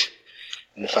suspicious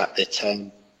in the fact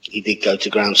that he did go to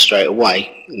ground straight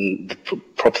away. And the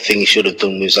proper thing he should have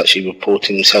done was actually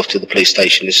reporting himself to the police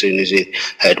station as soon as he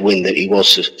heard wind that he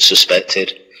was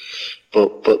suspected.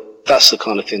 But that's the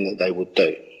kind of thing that they would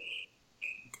do.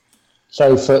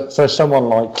 So for someone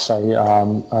like, say,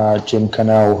 Jim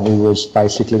Cannell, who was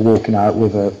basically walking out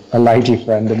with a lady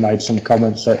friend and made some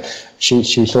comments that she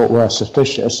thought were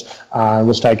suspicious and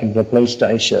was taken to the police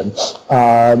station,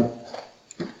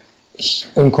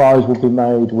 inquiries would be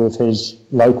made with his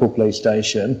local police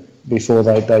station before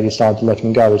they decide to let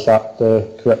him go. Is that the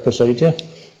correct procedure?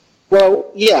 Well,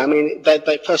 yeah, I mean,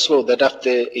 they first of all, they'd have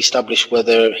to establish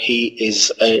whether he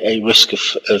is a risk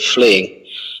of fleeing.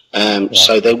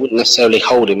 So they wouldn't necessarily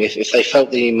hold him if they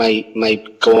felt that he may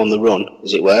go on the run,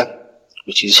 as it were,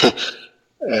 which is,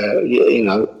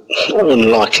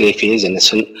 unlikely if he is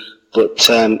innocent. But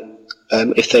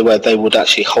if they were, they would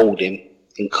actually hold him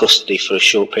in custody for a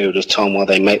short period of time while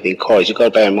they make the inquiries. You've got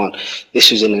to bear in mind,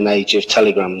 this was in an age of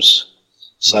telegrams.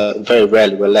 So very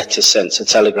rarely were letters sent, so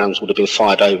telegrams would have been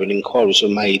fired over and inquiries were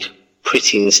made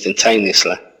pretty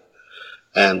instantaneously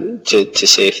to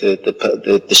see if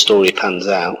the story pans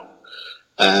out.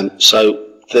 So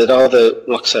they'd either,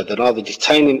 like I said, they'd either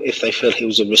detain him if they feel he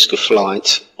was a risk of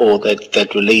flight, or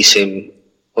they'd release him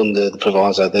under the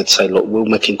proviso. They'd say, look, we'll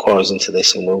make inquiries into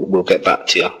this and we'll get back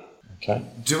to you. Okay.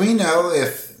 Do we know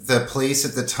if the police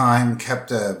at the time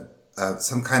kept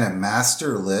some kind of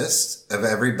master list of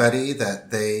everybody that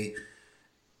they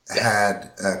had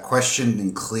questioned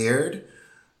and cleared,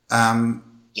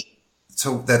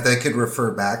 so that they could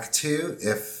refer back to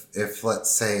if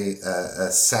let's say a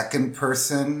second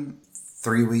person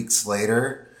 3 weeks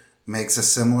later makes a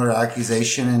similar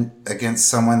accusation against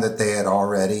someone that they had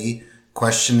already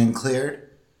questioned and cleared?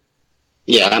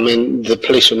 Yeah, I mean, the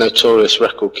police were notorious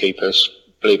record keepers.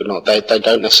 Believe it or not, they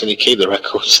don't necessarily keep the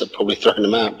records. They're probably throwing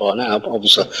them out by now,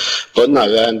 obviously. But no,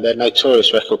 they're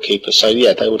notorious record keepers. So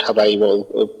yeah, they would have a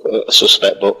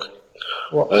suspect book,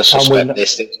 a suspect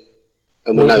list,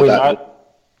 and we know that.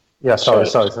 Yeah, sorry.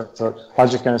 I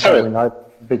was just going to say, we know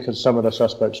because some of the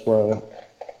suspects were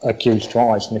accused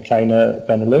twice. Nikena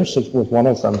Benelux was one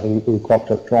of them who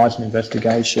cropped up twice in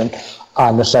investigation,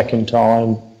 and the second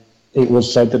time it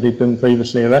was said that he'd been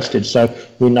previously arrested. So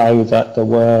we know that there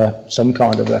were some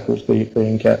kind of records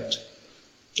being kept.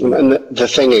 And the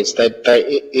thing is,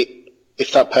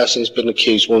 if that person's been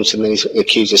accused once and then he's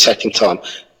accused a second time,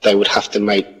 they would have to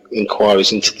make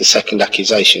inquiries into the second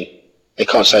accusation. They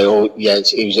can't say, oh, yeah,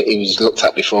 he was looked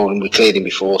at before and we cleared him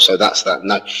before, so that's that.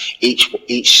 No,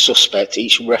 each suspect,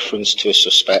 each reference to a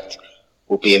suspect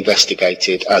would be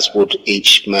investigated, as would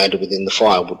each murder within the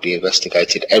file would be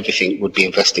investigated. Everything would be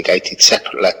investigated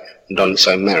separately and on its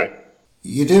own merit.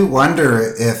 You do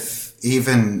wonder if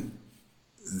even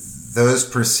those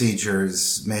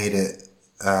procedures made it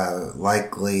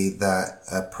likely that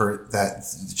that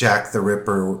Jack the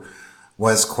Ripper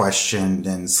was questioned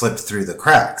and slipped through the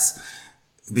cracks,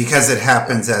 because it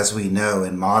happens, as we know,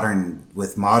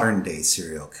 with modern day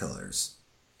serial killers.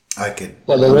 I could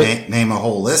name a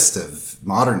whole list of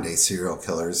modern day serial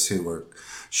killers who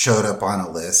showed up on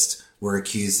a list, were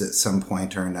accused at some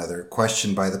point or another,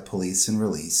 questioned by the police and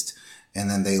released, and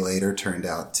then they later turned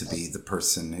out to be the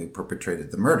person who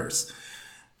perpetrated the murders.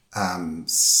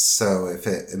 So if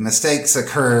mistakes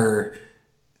occur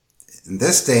in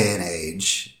this day and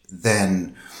age,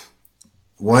 then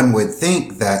one would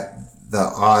think that the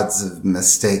odds of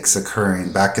mistakes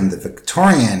occurring back in the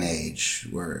Victorian age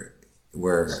were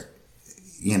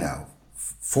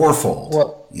fourfold.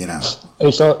 Well,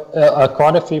 It's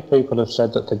quite a few people have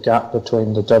said that the gap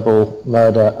between the double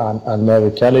murder and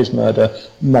Mary Kelly's murder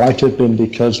might have been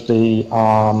because the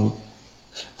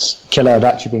killer had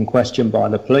actually been questioned by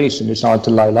the police and decided to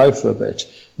lay low for a bit.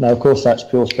 Now, of course, that's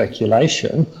pure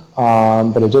speculation,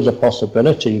 but it is a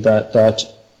possibility that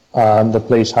the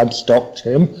police had stopped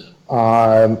him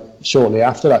shortly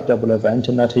after that double event,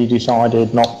 and that he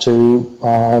decided not to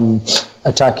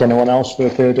attack anyone else for a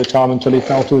period of time until he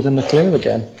felt he was in the clear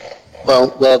again. Well,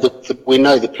 we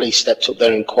know the police stepped up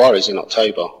their inquiries in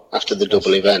October after the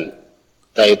double event.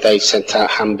 They sent out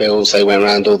handbills, they went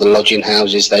around all the lodging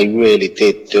houses, they really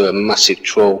did do a massive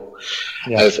trawl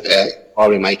of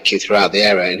inquiry making throughout the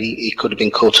area, and he could have been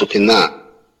caught up in that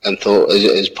and thought,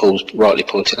 as Paul's rightly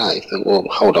pointed out, he thought, well,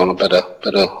 hold on, I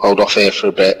better hold off here for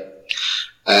a bit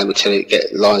until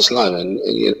it lies low and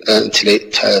until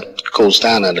it cools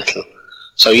down a little.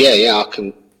 So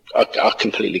I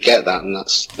completely get that, and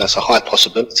that's a high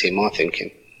possibility in my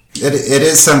thinking. It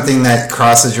is something that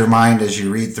crosses your mind as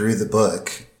you read through the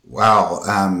book. Wow,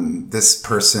 this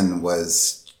person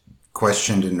was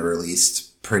questioned and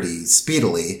released pretty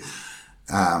speedily.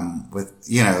 With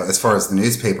as far as the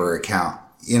newspaper account,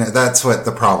 that's what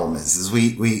the problem is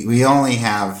we only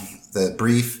have the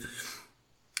brief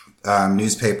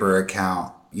newspaper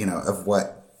account, of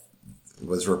what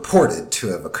was reported to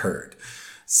have occurred.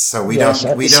 So we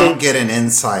don't get an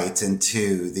insight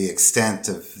into the extent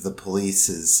of the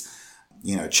police's,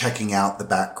 checking out the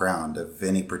background of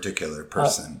any particular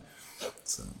person.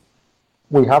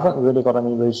 we haven't really got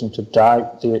any reason to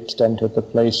doubt the extent of the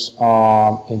police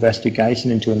investigation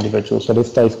into individuals, that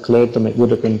if they've cleared them, it would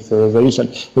have been for a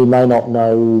reason. We may not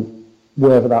know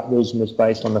whether that reason was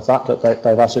based on the fact that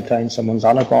they've ascertained someone's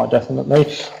alibi, definitely,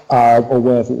 or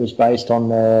whether it was based on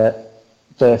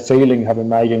their feeling, having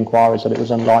made inquiries, that it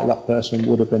was unlikely that person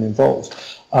would have been involved.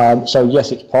 So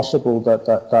yes, it's possible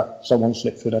that someone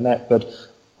slipped through the net, but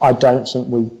I don't think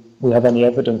we have any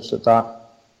evidence that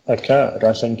occurred.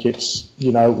 I think it's,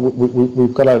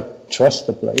 we've got to trust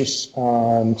the police,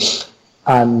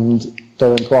 and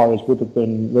their inquiries would have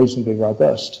been reasonably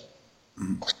robust.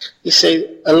 You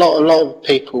see, a lot of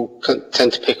people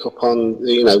tend to pick up on,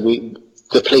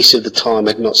 the police of the time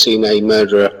had not seen a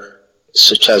murderer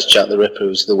such as Jack the Ripper,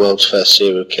 who's the world's first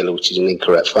serial killer, which is an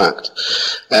incorrect fact.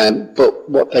 But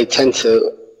what they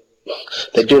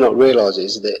do not realise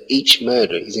is that each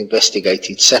murder is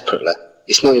investigated separately.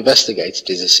 It's not investigated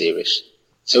as a series.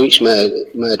 So each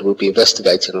murder will be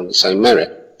investigated on its own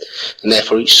merit, and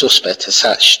therefore each suspect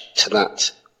attached to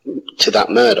that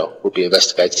murder will be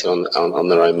investigated on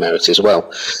their own merit as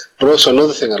well. But also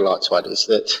another thing I'd like to add is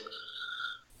that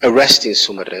arresting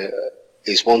somebody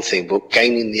is one thing, but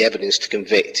gaining the evidence to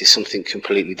convict is something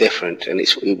completely different, and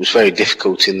it was very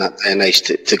difficult in that day and age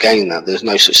to gain that. There's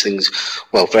no such things,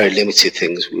 very limited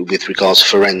things with regards to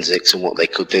forensics and what they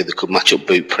could do. They could match up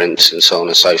boot prints and so on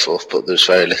and so forth, but there's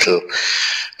very little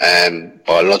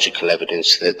biological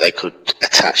evidence that they could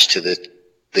attach to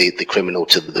the criminal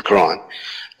to the crime.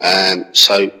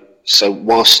 So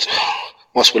whilst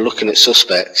we're looking at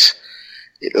suspects,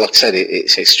 like I said,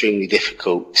 it's extremely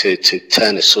difficult to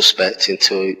turn a suspect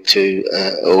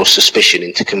or suspicion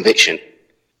into conviction.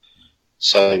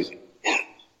 So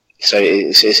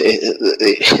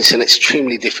it's an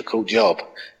extremely difficult job,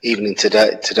 even in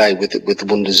today with the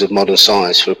wonders of modern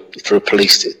science, for a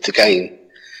police to gain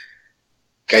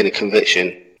a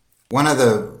conviction. One of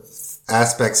the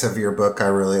aspects of your book I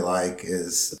really like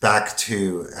is back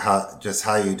to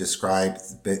how you describe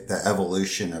the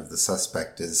evolution of the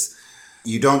suspect is.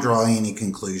 You don't draw any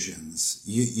conclusions.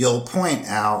 You'll point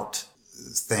out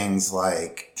things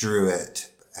like Druitt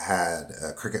had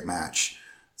a cricket match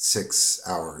 6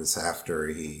 hours after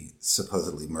he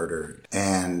supposedly murdered,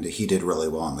 and he did really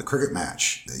well in the cricket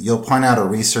match. You'll point out a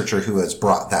researcher who has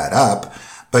brought that up,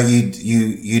 but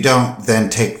you don't then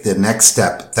take the next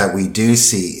step that we do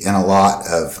see in a lot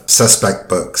of suspect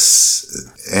books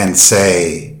and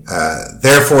say,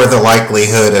 therefore the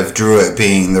likelihood of Druitt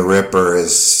being the Ripper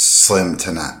is slim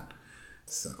to none.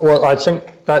 So. Well, I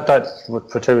think that's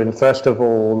for two. And first of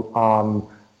all,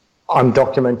 I'm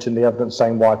documenting the evidence,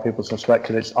 saying why people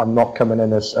suspected it. I'm not coming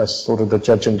in as sort of the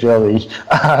judge and jury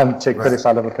to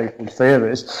criticise other people's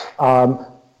theories.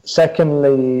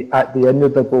 Secondly, at the end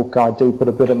of the book, I do put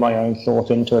a bit of my own thought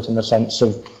into it, in the sense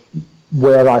of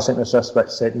where I think the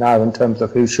suspects sit now in terms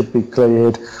of who should be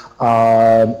cleared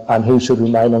and who should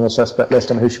remain on the suspect list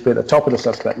and who should be at the top of the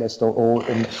suspect list or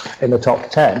in the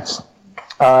top 10.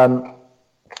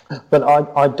 But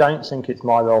I don't think it's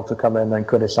my role to come in and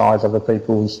criticise other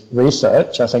people's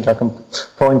research. I think I can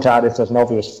point out if there's an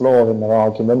obvious flaw in their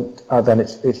argument, then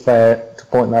it's fair to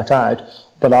point that out.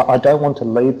 But I don't want to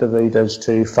lead the readers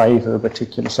to favour a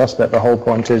particular suspect. The whole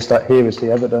point is that here is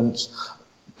the evidence.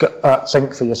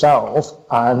 Think for yourself,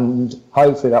 and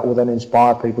hopefully that will then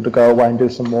inspire people to go away and do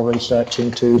some more research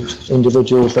into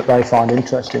individuals that they find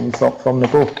interesting from the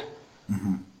book.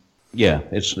 Mm-hmm. Yeah,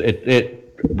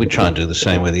 we try and do the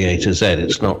same with the A to Z.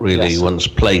 It's not really one's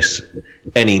place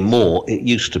anymore. It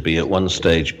used to be at one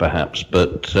stage, perhaps,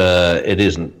 but it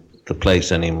isn't the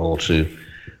place anymore to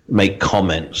make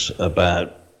comments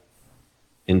about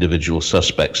individual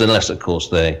suspects, unless, of course,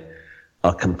 they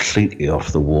are completely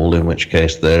off the wall, in which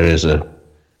case there is a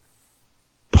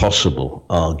possible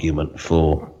argument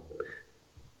for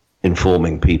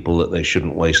informing people that they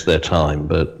shouldn't waste their time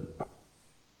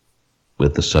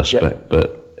with the suspect.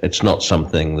 But it's not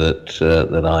something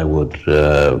that I would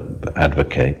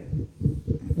advocate.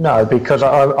 No, because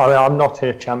I'm not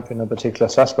here championing a particular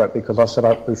suspect, because I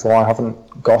said before I haven't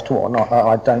got one.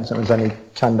 I don't think there's any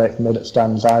candidate for me that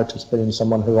stands out as being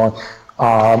someone who I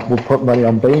would put money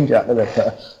on being Jack the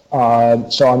Ripper.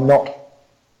 So I'm not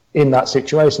in that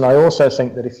situation. I also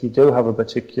think that if you do have a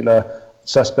particular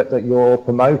suspect that you're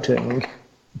promoting,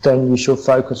 then you should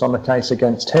focus on the case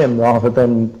against him rather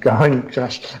than going to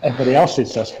everybody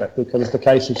else's suspect, because if the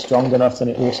case is strong enough, then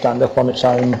it will stand up on its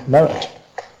own merit.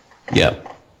 Yeah.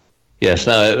 Yes,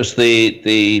 no, it was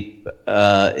the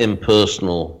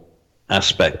impersonal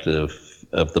aspect of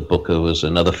the book was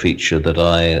another feature that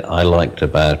I liked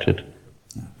about it.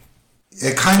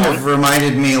 It kind of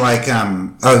reminded me like,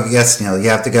 oh, yes, Neil, you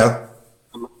have to go?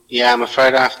 Yeah, I'm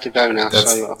afraid I have to go now.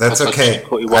 That's okay.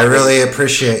 I really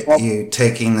appreciate you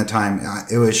taking the time.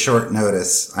 It was short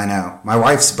notice, I know. My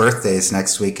wife's birthday is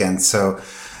next weekend, so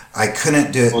I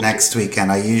couldn't do it next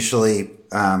weekend. I usually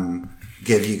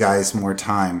give you guys more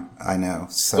time, I know.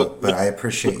 But I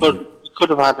appreciate you. We could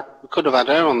have had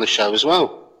her on the show as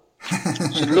well.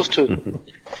 She'd love to.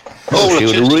 She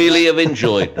would really have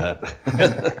enjoyed that.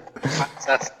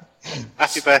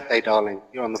 Happy birthday, darling.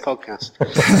 You're on the podcast.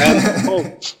 Paul,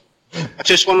 I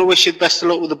just want to wish you the best of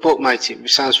luck with the book, mate. It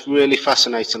sounds really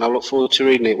fascinating. I look forward to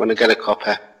reading it when I get a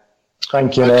copy.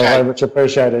 Thank you, Neil. Very much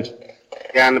appreciated.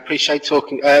 Yeah, and appreciate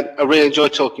talking. I really enjoy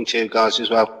talking to you guys as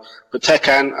well. But take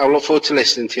care, and I look forward to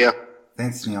listening to you.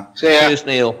 Thanks, Neil. See ya. Cheers,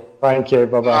 Neil. Thank you.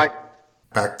 Bye-bye. Bye.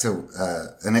 Back to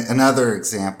another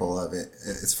example of it.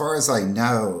 As far as I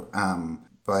know,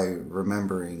 by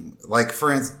remembering, like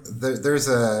for instance, there's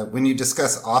when you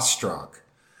discuss Ostrog,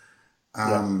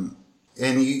 and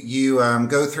you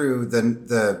go through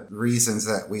the reasons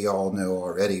that we all know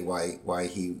already why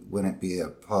he wouldn't be a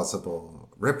plausible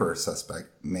Ripper suspect,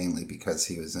 mainly because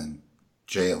he was in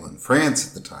jail in France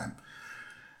at the time.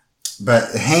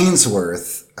 But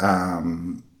Hainsworth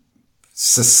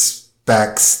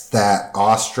suspects that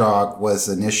Ostrog was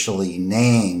initially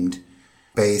named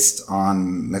based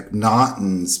on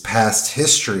McNaughton's past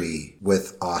history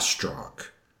with Ostrog.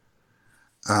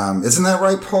 Isn't that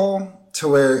right, Paul? To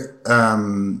where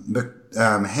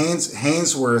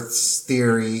Hainsworth's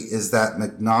theory is that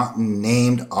McNaughton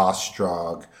named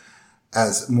Ostrog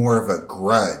as more of a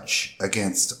grudge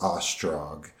against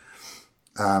Ostrog.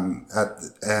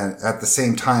 At the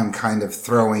same time, kind of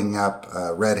throwing up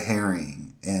a red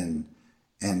herring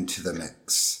into the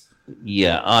mix.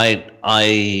 Yeah,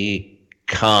 I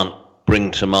can't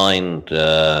bring to mind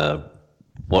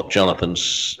what Jonathan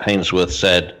Hainsworth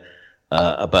said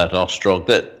about Ostrog.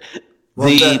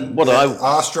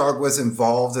 Ostrog was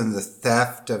involved in the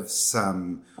theft of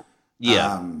some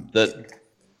items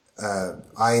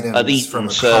from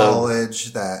a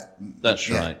college. That's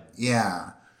right.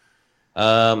 Yeah.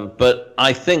 But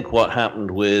I think what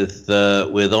happened with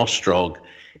Ostrog,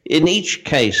 in each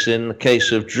case, in the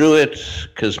case of Druitt,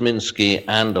 Kosminski,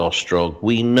 and Ostrog,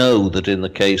 we know that in the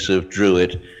case of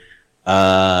Druitt,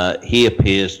 he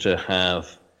appears to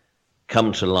have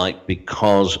come to light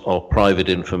because of private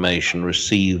information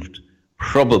received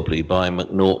probably by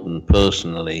McNaughton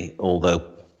personally, although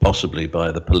possibly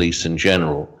by the police in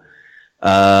general.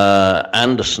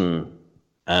 Anderson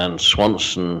and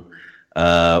Swanson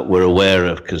were aware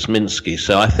of Kosminski,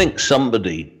 so I think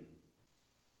somebody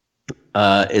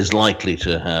is likely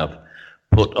to have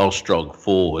put Ostrog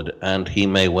forward, and he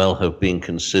may well have been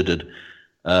considered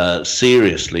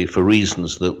seriously for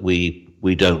reasons that we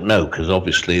don't know, because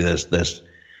obviously there's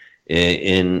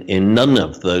in none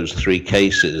of those three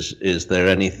cases is there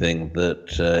anything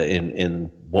that in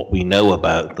what we know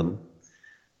about them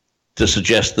to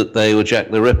suggest that they were Jack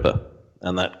the Ripper,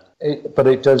 and that. But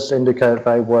it does indicate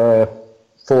they were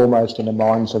foremost in the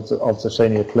minds of the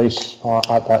senior police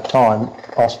at that time.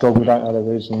 Ostrog, we don't know the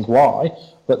reasons why,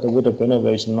 but there would have been a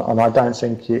reason, and I don't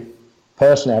think it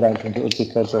was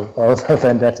because of the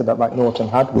vendetta that McNaughton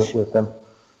had with them.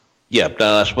 Yeah,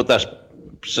 that's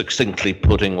succinctly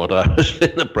putting what I was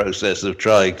in the process of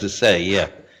trying to say. Yeah,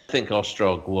 I think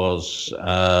Ostrog was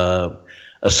a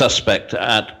suspect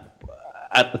at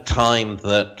the time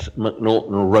that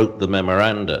McNaughton wrote the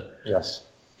memoranda. Yes.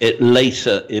 It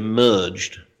later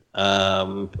emerged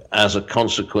as a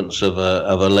consequence of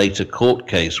a later court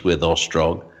case with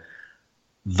Ostrog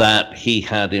that he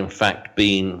had in fact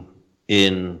been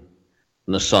in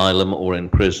an asylum or in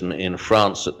prison in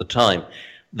France at the time.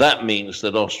 That means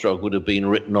that Ostrog would have been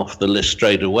written off the list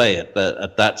straight away at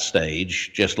that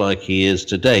stage, just like he is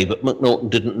today. But McNaughton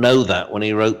didn't know that when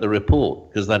he wrote the report,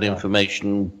 because that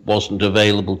information wasn't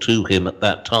available to him at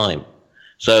that time.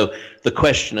 So the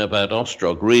question about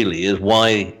Ostrog really is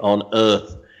why on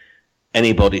earth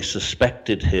anybody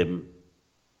suspected him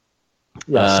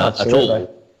at all.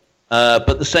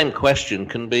 But the same question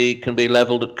can be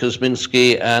levelled at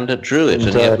Kosminski and at Druitt,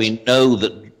 and yet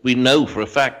we know for a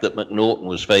fact that McNaughton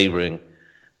was favouring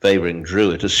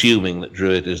Druitt, assuming that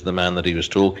Druitt is the man that he was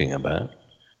talking about.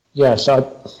 Yes, I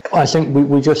think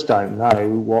we just don't know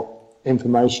what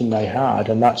information they had,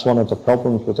 and that's one of the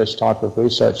problems with this type of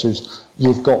research is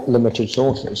you've got limited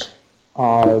sources.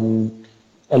 A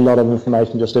lot of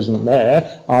information just isn't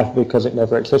there, either because it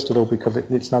never existed or because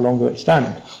it's no longer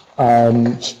extant.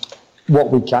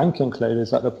 What we can conclude is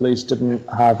that the police didn't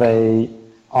have a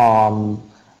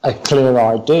clear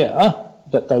idea,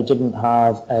 that they didn't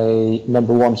have a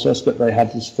number one suspect they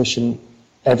had sufficient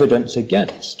evidence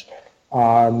against.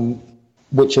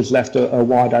 which has left a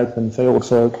wide open field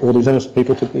for all these innocent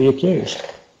people to be accused.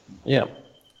 Yeah.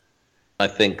 I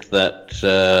think that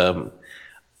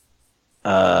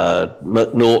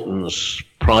McNaughton's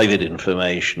private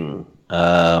information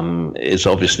is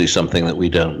obviously something that we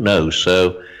don't know.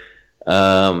 So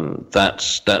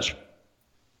that's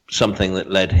something that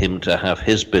led him to have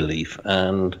his belief,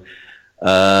 and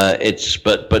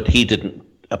but he didn't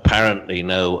apparently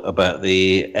know about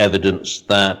the evidence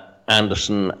that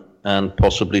Anderson and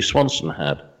possibly Swanson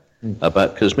had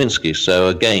about Kosminski. So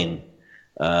again,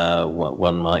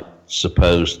 one might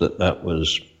suppose that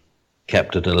was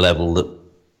kept at a level that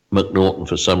McNaughton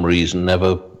for some reason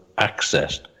never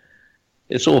accessed.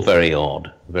 It's all very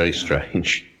odd, very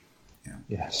strange. Yeah.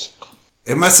 Yes.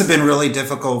 It must have been really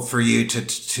difficult for you to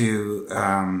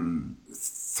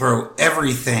throw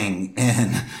everything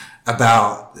in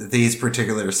about these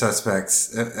particular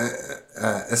suspects,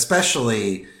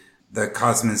 especially the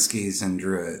Kosminskis and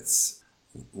Druids,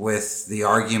 with the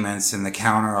arguments and the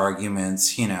counter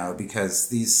arguments, because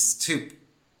these two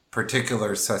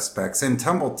particular suspects, and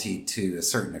Tumblety to a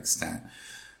certain extent,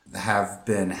 have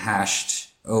been hashed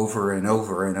over and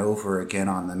over and over again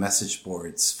on the message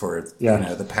boards for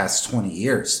the past 20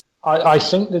 years. I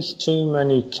think there's too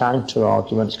many counter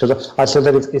arguments, because I said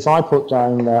that if I put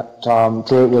down that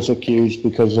Druitt was accused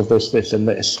because of this, and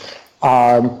this,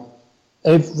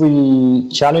 every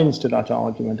challenge to that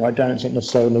argument I don't think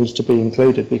necessarily needs to be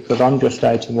included, because I'm just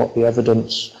stating what the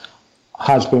evidence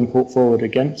has been put forward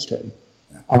against him.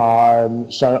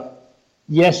 So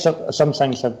yes, some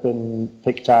things have been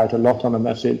picked out a lot on the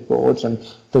message boards, and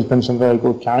there's been some very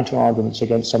good counter-arguments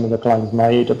against some of the claims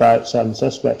made about certain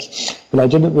suspects. But I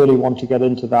didn't really want to get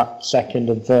into that second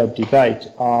and third debate.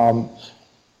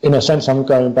 In a sense, I'm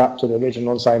going back to the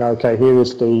original and saying, okay, here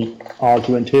is the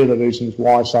argument, here are the reasons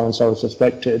why so-and-so is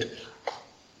suspected.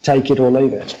 Take it or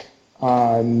leave it.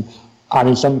 And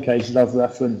in some cases, I've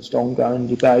referenced ongoing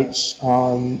debates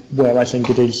where I think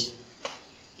it is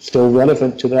still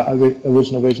relevant to the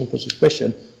original reason for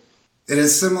suspicion. It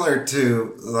is similar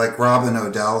to like Robin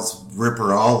Odell's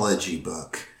Ripperology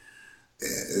book,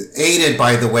 aided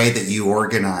by the way that you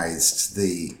organized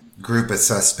the group of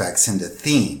suspects into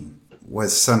theme,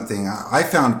 was something I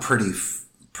found pretty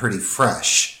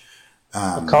fresh.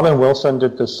 Colin Wilson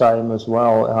did the same as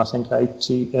well. I think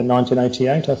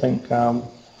 1988. I think,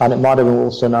 and it might have been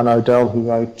Wilson and Odell who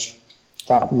wrote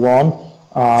that one.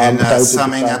 And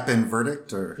summing up in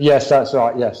verdict, or yes, that's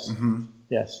right. Yes,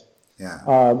 yes. Yeah.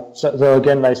 So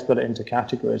again, they split it into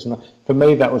categories, and for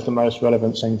me, that was the most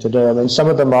relevant thing to do. I mean, some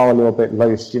of them are a little bit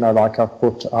loose. Like I've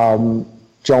put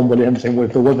John Williams in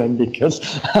with the women because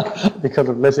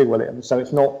of Lizzie Williams. So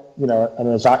it's not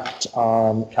an exact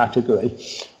category,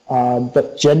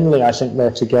 but generally, I think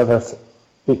they're together.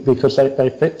 Because they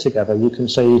fit together. You can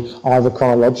see either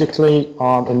chronologically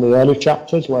in the early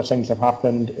chapters where things have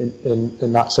happened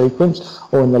in that sequence,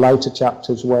 or in the later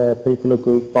chapters where people are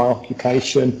grouped by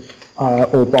occupation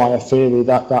or by a theory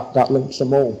that links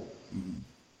them all.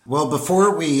 Well,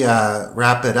 before we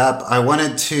wrap it up, I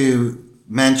wanted to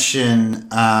mention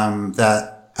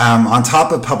that on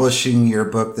top of publishing your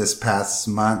book this past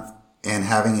month and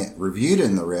having it reviewed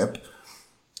in the Rip,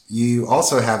 you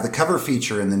also have the cover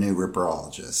feature in the new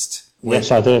Ripperologist.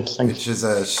 Yes, I did. Which is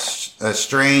a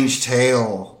strange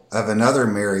tale of another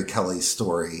Mary Kelly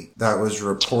story that was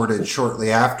reported shortly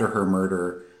after her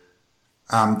murder.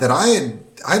 That I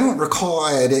don't recall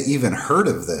I had even heard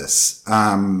of this.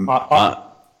 I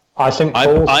think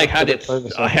I had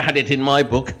it in my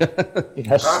book.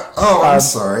 Yes. I'm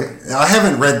sorry. I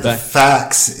haven't read the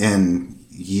facts in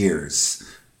years.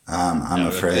 I'm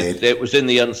afraid. It was in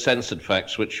the uncensored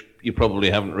facts, which you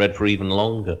probably haven't read for even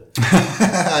longer.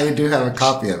 I do have a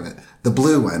copy of it. The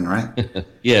blue one, right?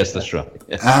 Yes, that's right.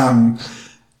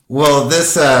 Well,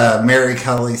 this Mary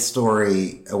Kelly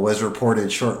story was reported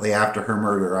shortly after her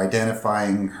murder,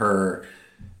 identifying her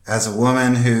as a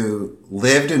woman who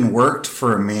lived and worked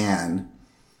for a man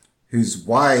whose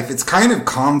wife, it's kind of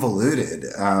convoluted,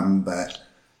 but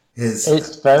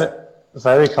it's very,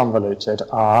 very convoluted.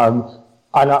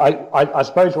 And I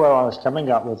suppose where I was coming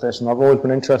at with this, and I've always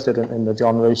been interested in the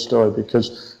John Rees story,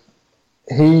 because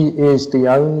he is the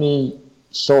only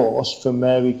source for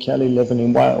Mary Kelly living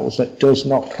in Wales that does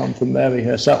not come from Mary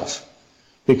herself.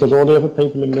 Because all the other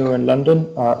people who knew her in London,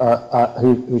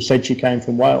 who said she came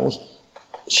from Wales,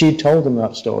 she told them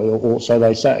that story, or so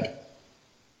they said.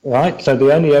 Right? So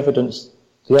the only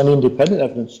independent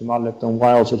evidence from I lived in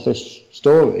Wales is this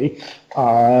story.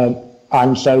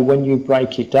 And so when you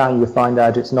break it down, you find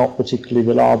out it's not particularly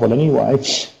reliable anyway.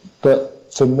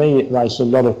 But for me, it raised a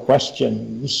lot of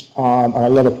questions and a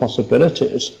lot of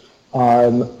possibilities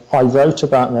I wrote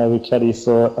about Mary Kelly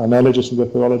for an Ologist and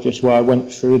Ripperologist, where I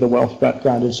went through the Welsh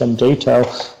background in some detail.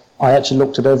 I actually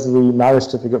looked at every marriage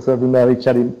certificate for every Mary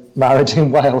Kelly marriage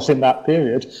in Wales in that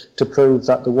period to prove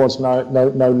that there was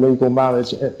no legal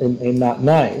marriage in that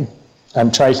name,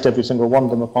 and traced every single one of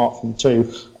them apart from two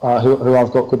who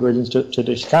I've got good reasons to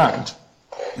discount.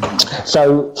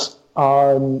 So,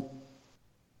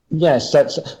 yes,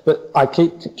 but I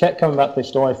kept coming back to this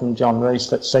story from John Rees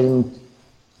that seemed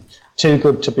too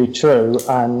good to be true,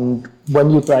 and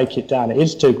when you break it down, it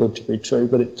is too good to be true,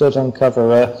 but it does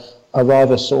uncover a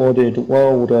rather sordid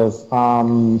world of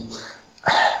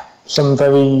some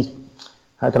very,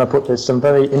 how can I put this, some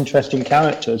very interesting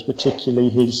characters, particularly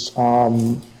his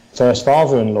first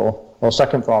father-in-law, or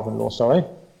second father-in-law, sorry.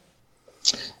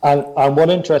 And what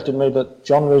interested me, that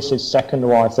John Rees's second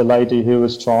wife, the lady who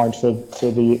was tried for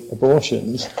the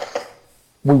abortions,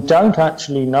 we don't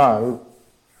actually know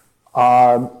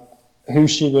who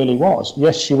she really was.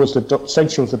 Yes, she was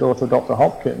said she was the daughter of Dr.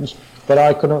 Hopkins, but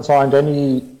I couldn't find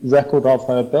any record of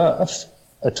her birth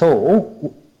at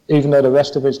all, even though the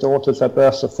rest of his daughters, their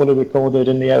births are fully recorded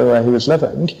in the area where he was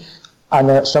living. And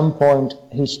at some point,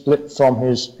 he split from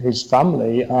his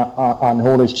family and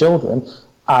all his children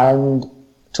and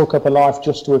took up a life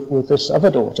just with this other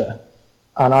daughter.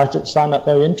 And I just found that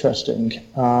very interesting.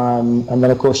 And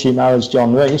then, of course, she marries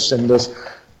John Rees, and there's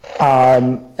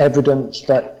evidence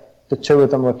that the two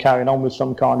of them were carrying on with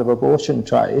some kind of abortion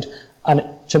trade. And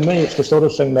to me, it's the sort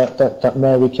of thing that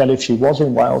Mary Kelly, if she was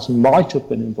in Wales, might have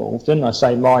been involved in. I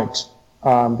say might,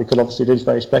 because obviously it is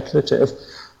very speculative.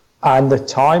 And the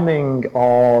timing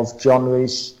of John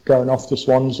Rees going off to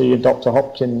Swansea and Dr.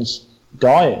 Hopkins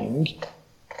dying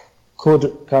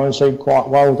could coincide quite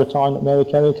well with the time that Mary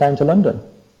Kelly came to London.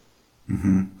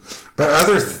 Mm-hmm. But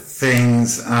other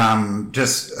things,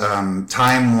 just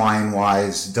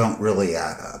timeline-wise, don't really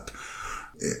add up,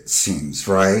 it seems,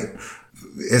 right?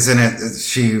 Isn't it,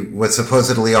 she was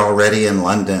supposedly already in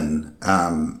London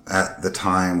at the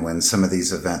time when some of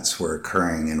these events were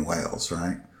occurring in Wales,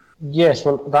 right? Yes,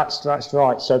 well, that's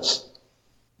right. So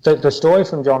the story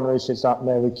from John Rees is that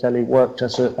Mary Kelly worked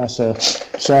as a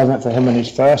servant for him and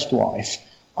his first wife.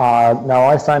 Now,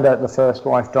 I found out the first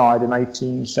wife died in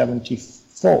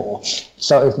 1874.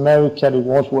 So if Mary Kelly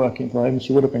was working for him,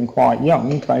 she would have been quite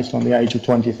young, based on the age of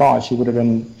 25. She would have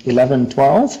been 11,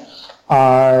 12.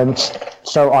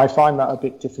 So I find that a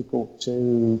bit difficult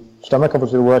to stomach.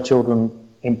 Obviously, there were children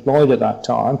employed at that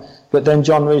time. But then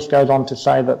John Rees goes on to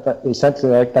say that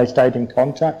essentially they stayed in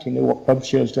contact. He knew what pub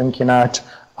she was drinking at.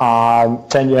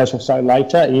 10 years or so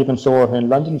later, he even saw her in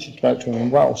London. She spoke to him in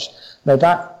Welsh. Now,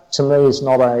 that, to me, is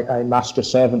not a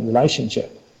master-servant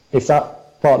relationship. If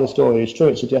that part of the story is true,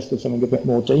 it suggested something a bit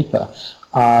more deeper.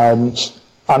 And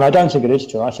I don't think it is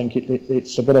true. I think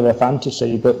it's a bit of a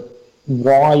fantasy, but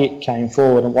why it came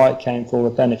forward and why it came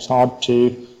forward then, it's hard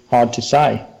to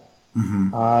say.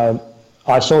 Mm-hmm.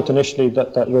 I thought initially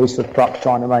that Rees was perhaps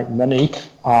trying to make money.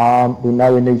 We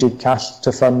know he needed cash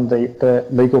to fund the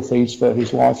legal fees for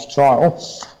his wife's trial,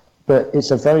 but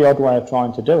it's a very odd way of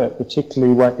trying to do it,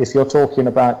 particularly if you're talking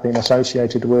about being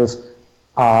associated with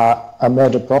a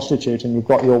murdered prostitute and you've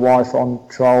got your wife on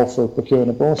trial for procuring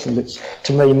abortion. It's,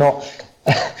 to me, not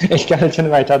it's going to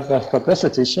generate adverse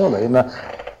publicity, surely.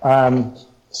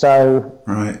 So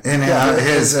right,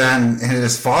 and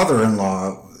his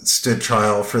father-in-law stood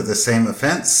trial for the same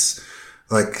offense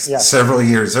several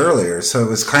years earlier, so it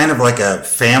was kind of like a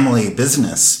family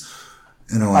business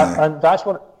in a way. And that's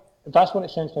what it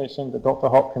seems to me. It seems that Dr.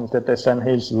 Hopkins did this, and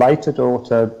his later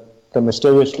daughter, the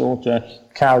mysterious daughter,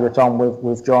 carried it on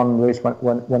with John Rees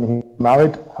when he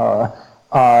married her.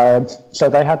 So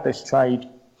they had this trade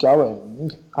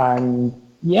going, and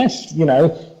yes,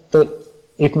 that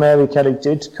if Mary Kelly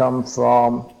did come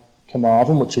from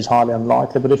Carmarthen, which is highly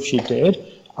unlikely, but if she did,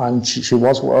 and she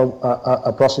was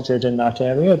a prostitute in that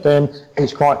area, then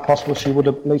it's quite possible she would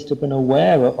at least have been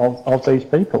aware of these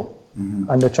people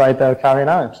and the trade they were carrying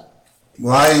out.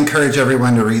 Well, I encourage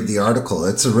everyone to read the article.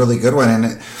 It's a really good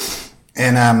one,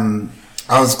 and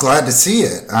I was glad to see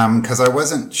it because I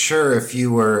wasn't sure if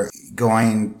you were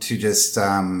going to just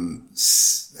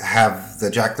have the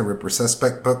Jack the Ripper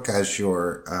Suspect book as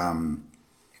your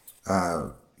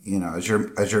as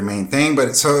your main thing.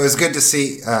 But so it was good to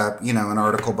see, an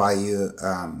article by you,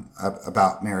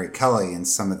 about Mary Kelly and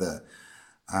some of the,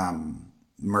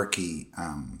 murky,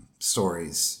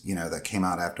 stories, that came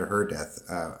out after her death.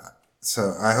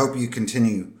 So I hope you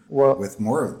continue with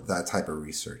more of that type of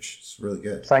research. It's really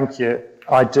good. Thank you.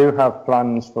 I do have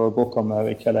plans for a book on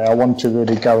Mary Kelly. I want to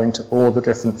really go into all the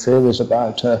different theories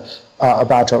about her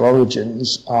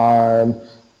origins.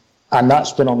 And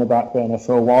that's been on the back burner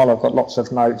for a while. I've got lots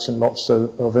of notes and lots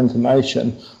of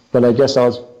information, but I guess I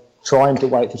was trying to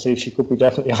wait to see if she could be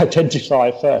definitely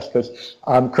identified first, because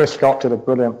Chris Scott did a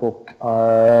brilliant book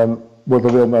with the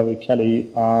real Mary Kelly,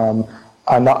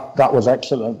 and that was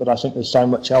excellent, but I think there's so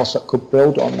much else that could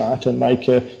build on that and make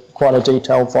quite a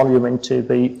detailed volume into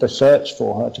the search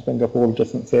for her, to bring up all the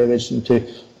different theories and to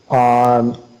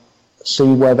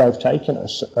see where they've taken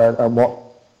us and what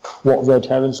red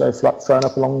herrings they've thrown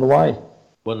up along the way.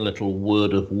 One little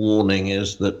word of warning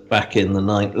is that back in the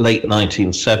late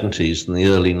 1970s and the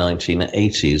early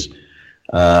 1980s,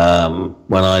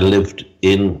 when I lived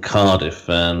in Cardiff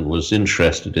and was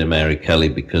interested in Mary Kelly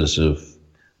because of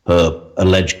her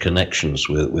alleged connections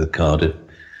with Cardiff,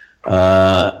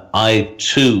 I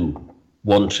too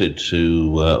wanted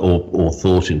to, or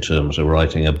thought in terms of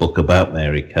writing a book about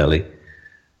Mary Kelly.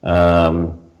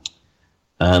 And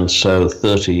so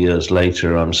 30 years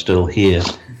later, I'm still here.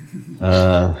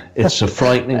 It's a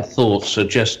frightening thought, so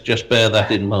just bear that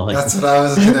in mind. That's what I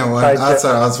was That's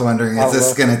what I was wondering. Is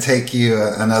this going to take you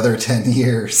another 10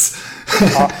 years?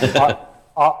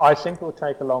 I think it will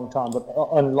take a long time, but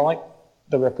unlike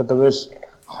the Ripper, there is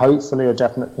hopefully a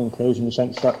definite conclusion, in the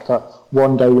sense that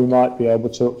one day we might be able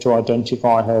to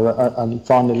identify her and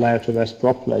finally lay her to rest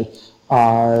properly.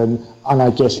 And I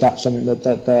guess that's something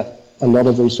that a lot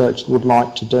of researchers would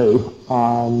like to do.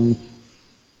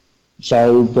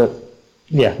 But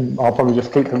yeah, I'll probably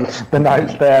just keep the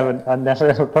notes there and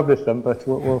never publish them, but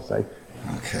we'll see.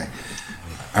 Okay.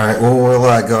 All right, well,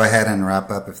 we'll go ahead and wrap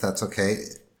up if that's okay.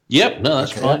 Yep, no,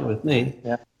 that's fine with me.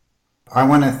 Yeah. I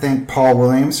want to thank Paul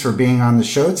Williams for being on the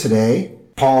show today.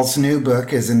 Paul's new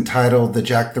book is entitled The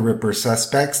Jack the Ripper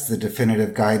Suspects, The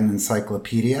Definitive Guide and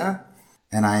Encyclopedia.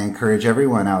 And I encourage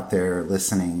everyone out there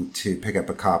listening to pick up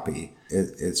a copy.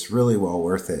 It's really well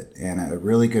worth it and a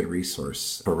really good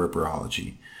resource for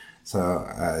Ripperology. So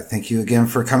thank you again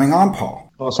for coming on, Paul.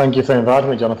 Well, thank you for inviting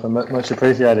me, Jonathan. Much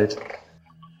appreciated.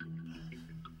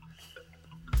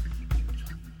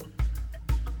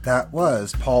 That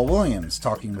was Paul Williams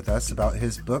talking with us about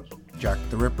his book, Jack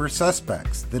the Ripper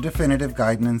Suspects, The Definitive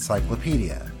Guide and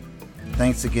Encyclopedia.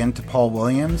 Thanks again to Paul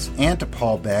Williams and to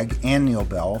Paul Begg and Neil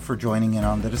Bell for joining in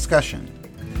on the discussion.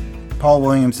 Paul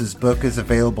Williams' book is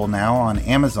available now on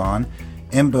Amazon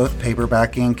in both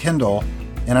paperback and Kindle,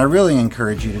 and I really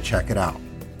encourage you to check it out.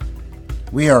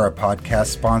 We are a podcast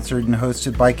sponsored and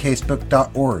hosted by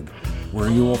Casebook.org, where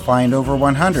you will find over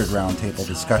 100 roundtable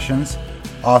discussions,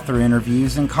 author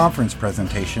interviews, and conference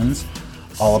presentations,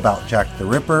 all about Jack the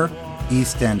Ripper,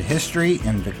 East End history,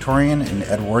 and Victorian and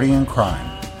Edwardian crime.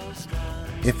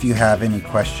 If you have any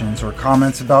questions or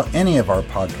comments about any of our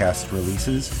podcast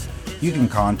releases, you can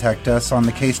contact us on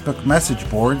the Casebook message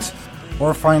boards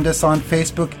or find us on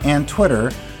Facebook and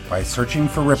Twitter by searching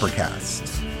for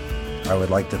Rippercast. I would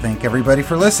like to thank everybody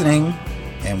for listening,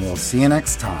 and we'll see you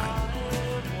next time.